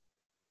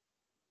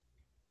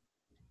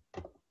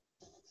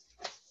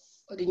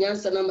 Odi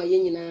nyansa na ma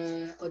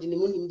yenyina odi ne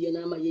munim die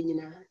na ma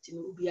yenyina ti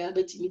no bia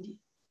betimi di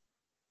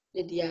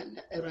ne dia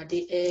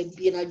Ewurade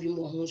bia na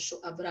dwemo ho so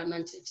abra na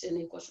nkyekye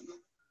ne koso no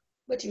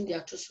betimi di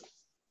ato so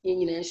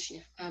yenyina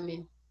ahia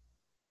amen.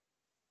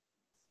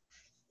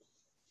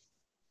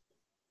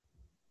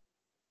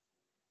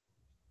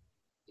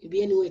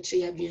 Ebia ne wetre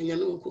ya dwenya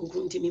nyame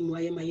nkonkron ntimi mu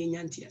aye ma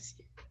yenya ntiase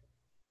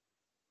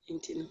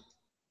ntino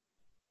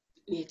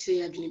ne wetre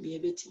ya dwenya bia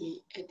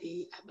betimi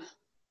ede aba.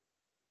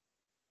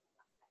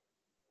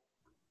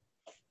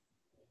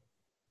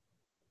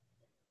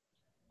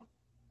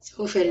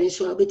 So for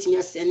so betimi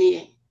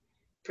asene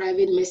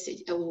private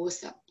message e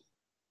WhatsApp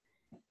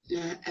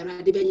na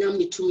Ewurade benyam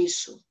ne tumi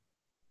so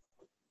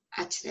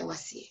akyere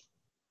wase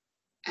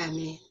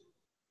amen.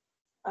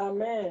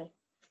 Amen.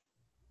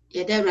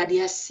 Ye da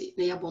Ewurade ase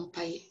na ya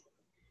bompaye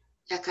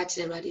ya ka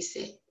kyere Ewurade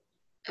se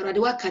Ewurade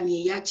waka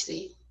me ya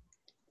kyere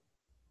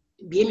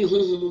bie mi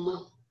honhom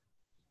ma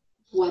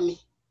wa me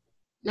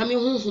na me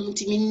honhom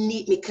ti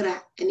minni me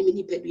kra ene me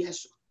nipa bia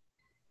so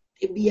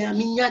ebia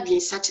me nya dwen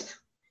sakyera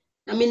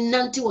na me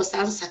nante wo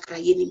san sakra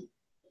yenim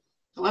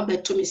na wa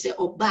beto me se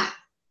oba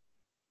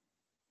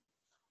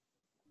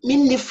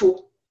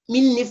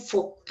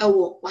minnifo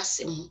ewo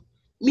wasem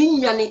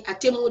minyane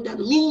atemu da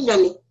no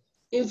minyane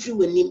emfiri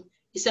wanim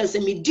isanse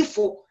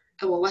medifo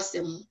ewo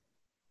wasem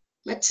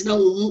metena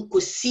wo mu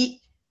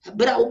kosi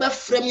abra wo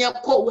befrem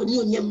yakọ wani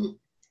onyam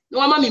na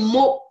wama me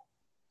mo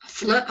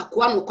afna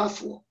akwa no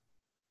kwafo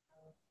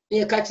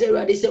ne ka kire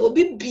Ewurade se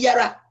obi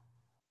biara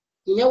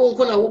nya wo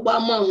nko na wo ba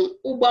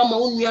ma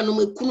wo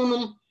nuanom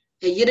ekununum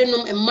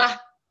eyerenom emma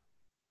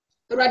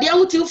Ewurade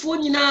ahotifo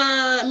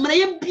nyina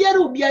mraye biara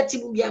obi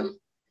atibu bia no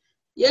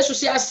Yesu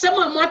se asem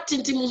a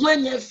matintim ho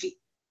anya fi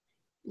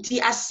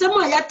nti asem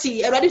a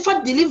yati Ewurade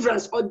fa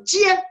deliverance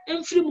ogie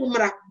emfiri mu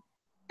mra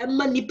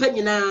emma nipa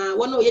nyina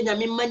wona oye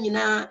nyame mma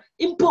nyina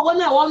impo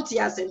wona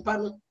wonte asempa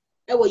no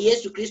ewo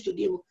Yesu Kristo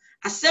dimo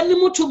asem ni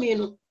mutumi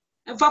no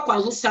emfa kwa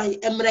husan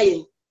emra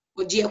yen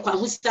ogie kwa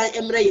husan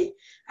emra yen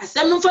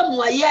asem no fa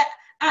muaye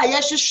a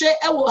ye hwehwe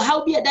ewo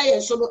haw bi eda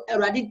yen so no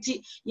Ewurade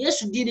ti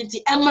Yesu di ni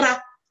ti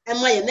emra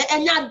emma ye na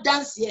enya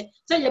danse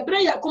se ye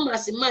bre ya koma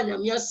asema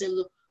nyame asem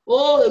no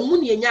oh emu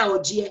ne nya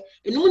ogie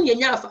enum ne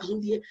nya afa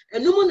hodie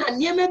enum na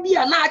niema bi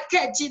a na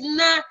akachi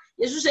na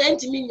Yesu se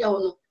entimi nya ho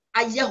no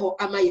aye ho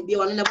amaye bi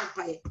wona na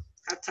papaye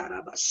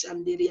kataraba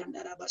shandiri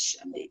andaraba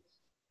shande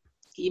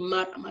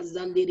imara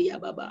mazandiri ya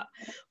baba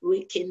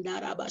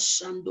rekendara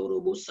bashandoro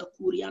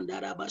bosakuri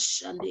andaraba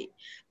shande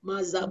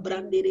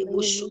mazabrandere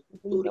bosho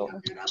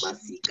andara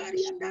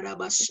basikari andara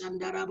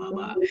bashandara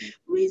baba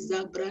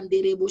Reza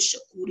brandere bo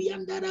shakuri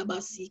andara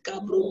basika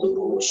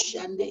brondoro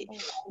shande.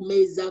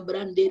 Meza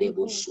brandere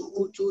bo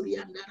shokotori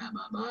andara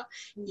baba.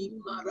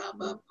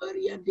 Imaraba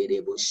pariandere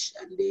bo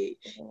shande.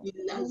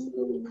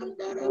 Ilazu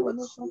andara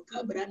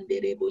basuka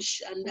brandere bo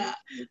shanda.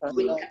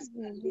 Rekas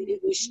brandere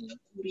bo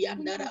shakuri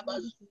andara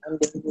bazu.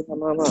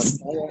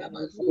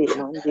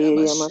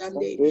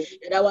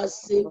 And I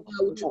was saying,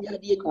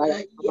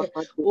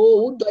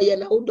 oh,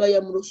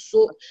 Udoya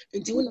Mroso,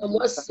 and you know,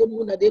 was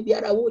Simona de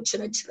Biara, which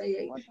and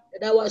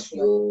that was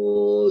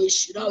you,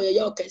 Shirao,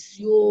 Yokas,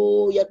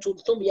 you,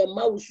 Yatum, your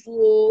mouse,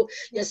 your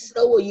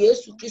slow,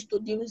 yes, to Christo,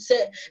 didn't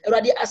say,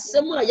 Radi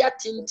Asema,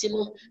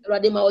 Yatintino,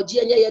 Radima, or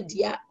Diana,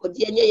 dear, or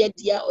Diana,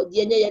 dear, or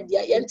Diana,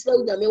 dear,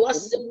 Yantra, the me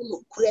was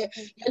Semunu Cre,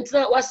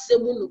 Yantra was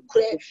Semunu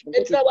Cre,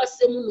 Yantra was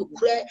Semunu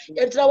Cre,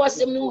 Yantra was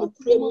Semunu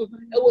Cremo,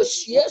 I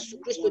was yes to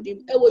Christo,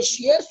 I was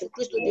yes to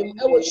Christo,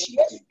 I was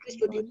yes to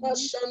Christo,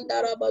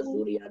 Shandara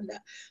Bazurianda,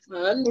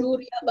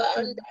 Manduria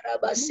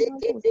Bandaraba,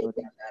 Sekete,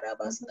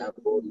 Andaraba,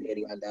 Stapo,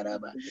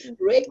 Neriandaraba,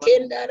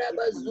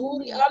 Rekendaraba,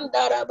 Zuri,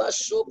 Andaraba,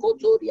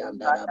 Sokotori,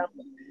 Andaraba,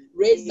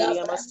 Reza,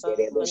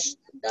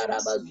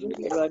 Daraba,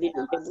 Zuri,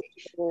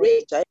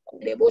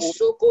 Rebo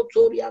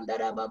Sokotori,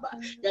 Andaraba,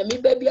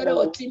 Yami Baby,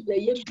 our team, the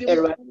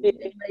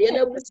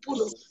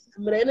Yempuno.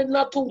 Mrene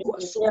na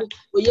tungu so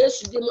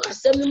yes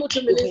assembly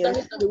mutu minister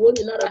ni the one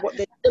inara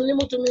assembly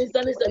mutu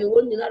minister ni the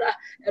one inara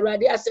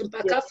erade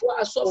asempaka fo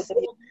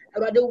asofo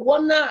erade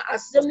wona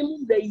assembly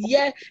mu the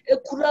year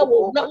ekura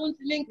wo na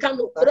untimi nka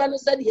no kura no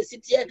sade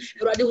yesitie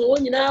erade ho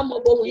nyina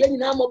mabo ye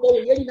nyina mabo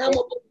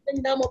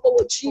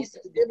wo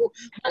Jesus debo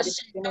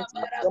ashika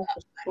baraba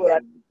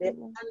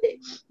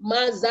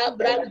maza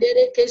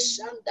brandere ke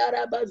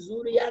shandara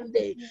bazuri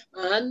ande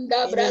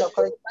anda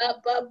brandere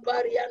papa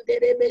pariande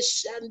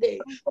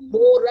rebeshande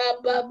Mora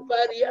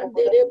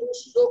babariande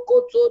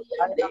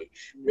sokotoriande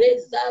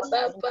reza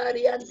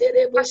babariande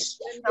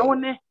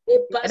reboshande e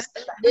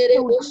pastere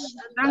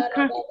boshandara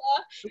baba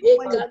e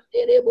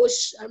kantere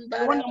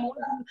boshandara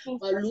baba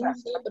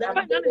maluza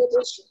brandere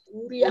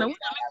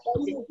boshurianda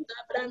bazuza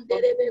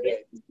brandere bebe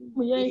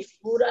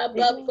mura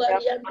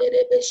babariande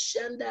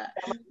rebeshanda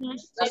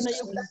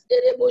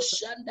brandere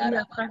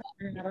boshandara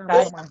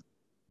baba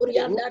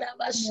Oriandara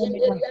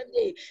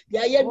bashenderiande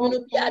biaye minu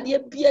biade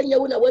bianya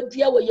wona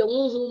wadua wo ye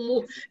huhumu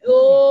o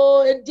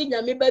edinya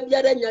me ba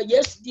biara nya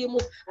yes di mu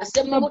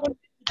asem ni mutu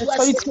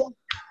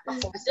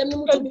asem ni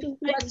mutu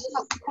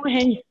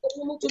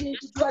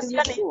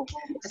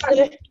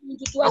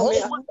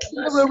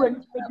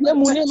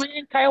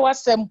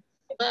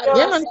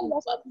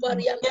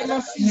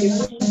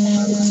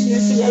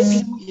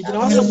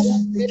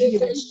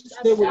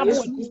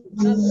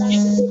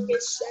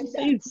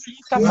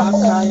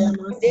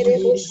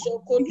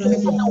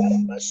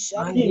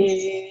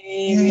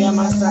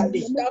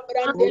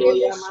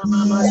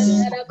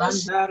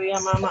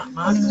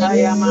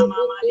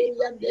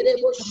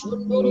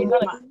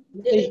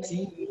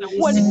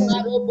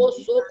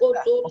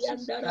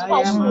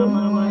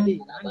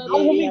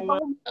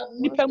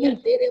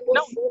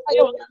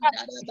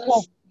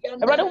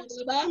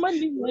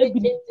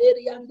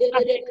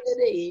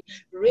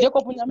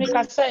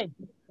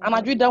and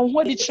I do that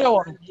what the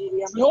show.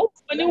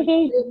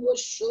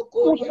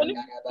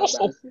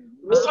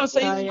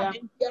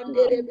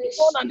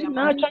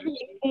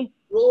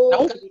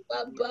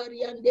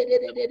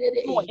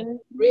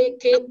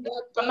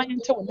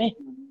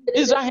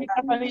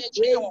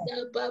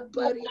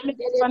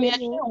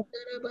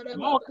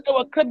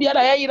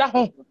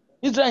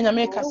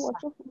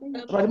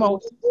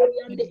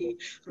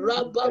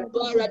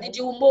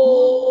 No,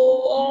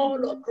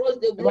 all across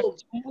the globe.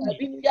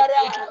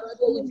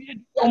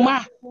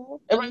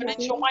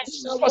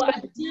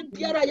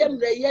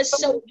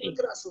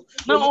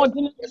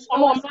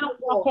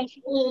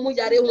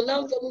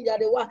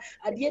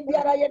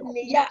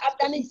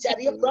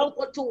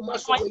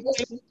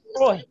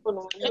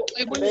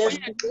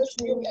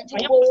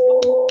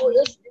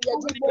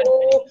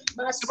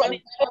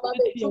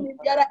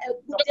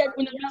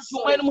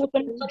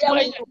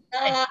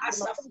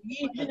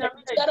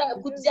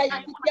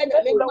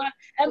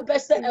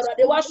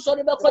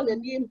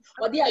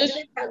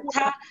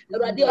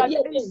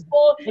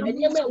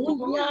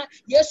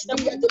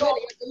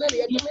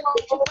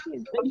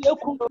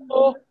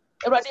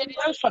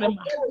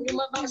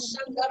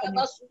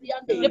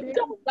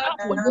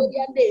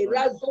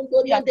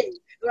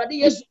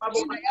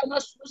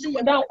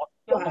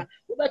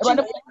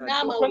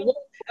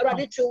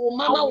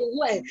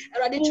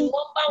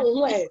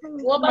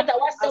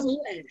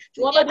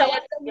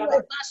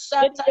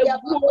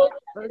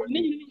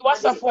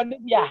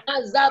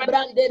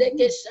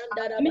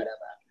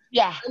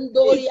 Yeah.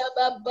 Andoria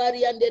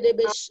babari and the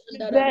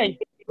beshandara.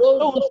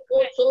 Roso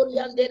kotori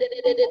and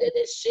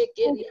the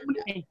shekeri and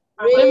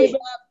Reza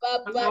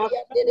babari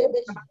and the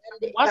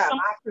beshandara.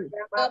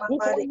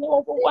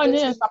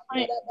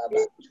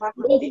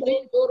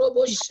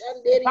 Robo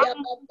shanderia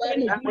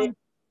babari.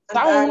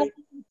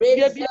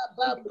 Reza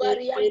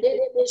babari and the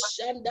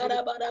beshandara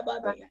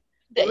barabara.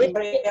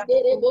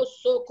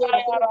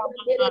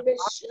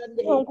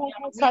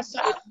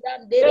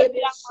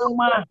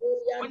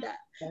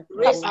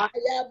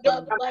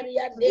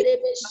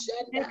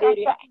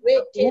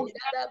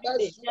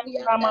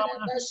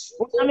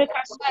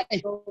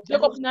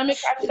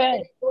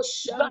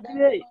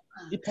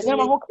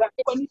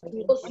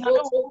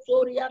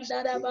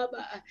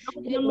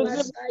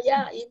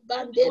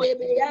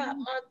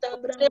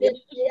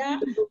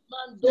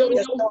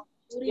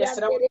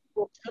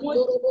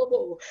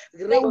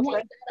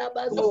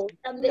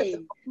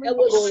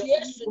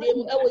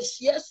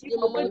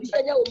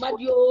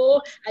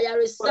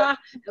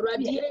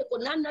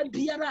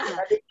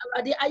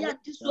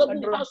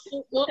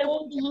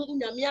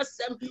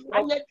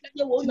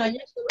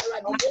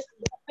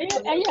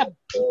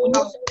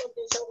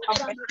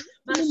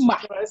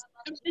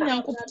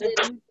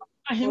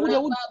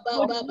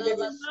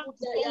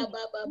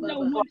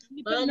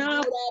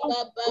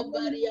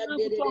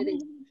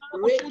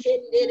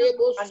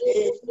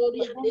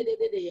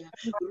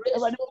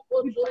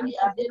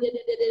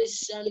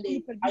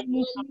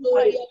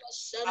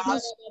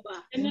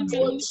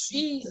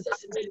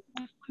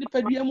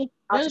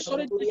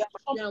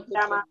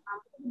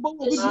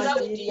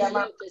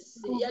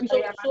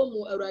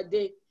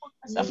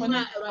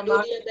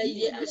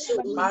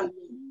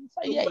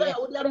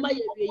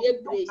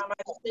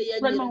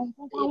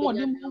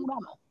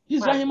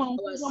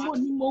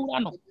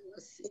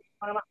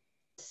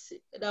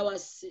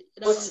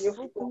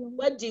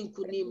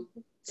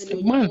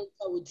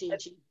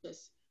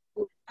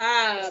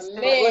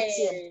 Amen.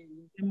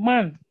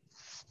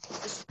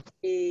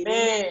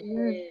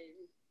 Amen.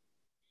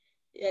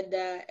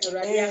 Yada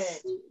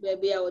eradias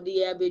baby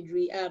awodi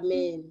abedri.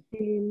 Amen.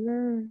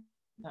 Amen.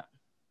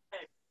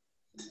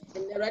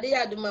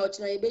 Eradia aduma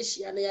otina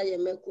yebehia na ya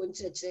meko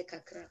nkyerɛkyerɛ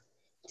kakra.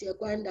 Ti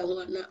ekwanda ho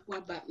na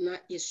waba na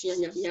yesua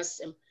nyame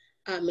asɛm.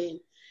 Amen.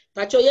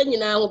 Pacho ye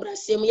nyina ho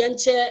brasem ye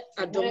nkyɛ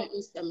adom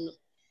nsɛm no.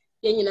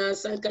 Ye nyina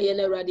sanka ye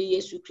na Awurade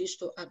Yesu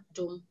Kristo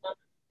adom.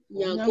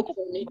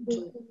 Nyankopɔn ne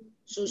to.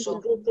 So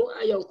gbogbo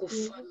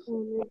ayɔnkofa.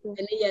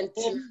 Ene ye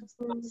ntina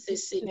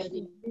sese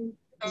dani.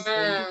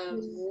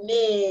 Amen.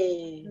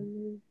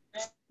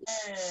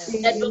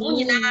 Adom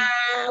nyina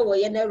wo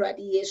ye na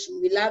Awurade Yesu.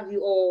 We love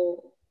you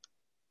all.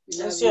 We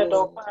love you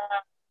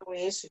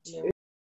all.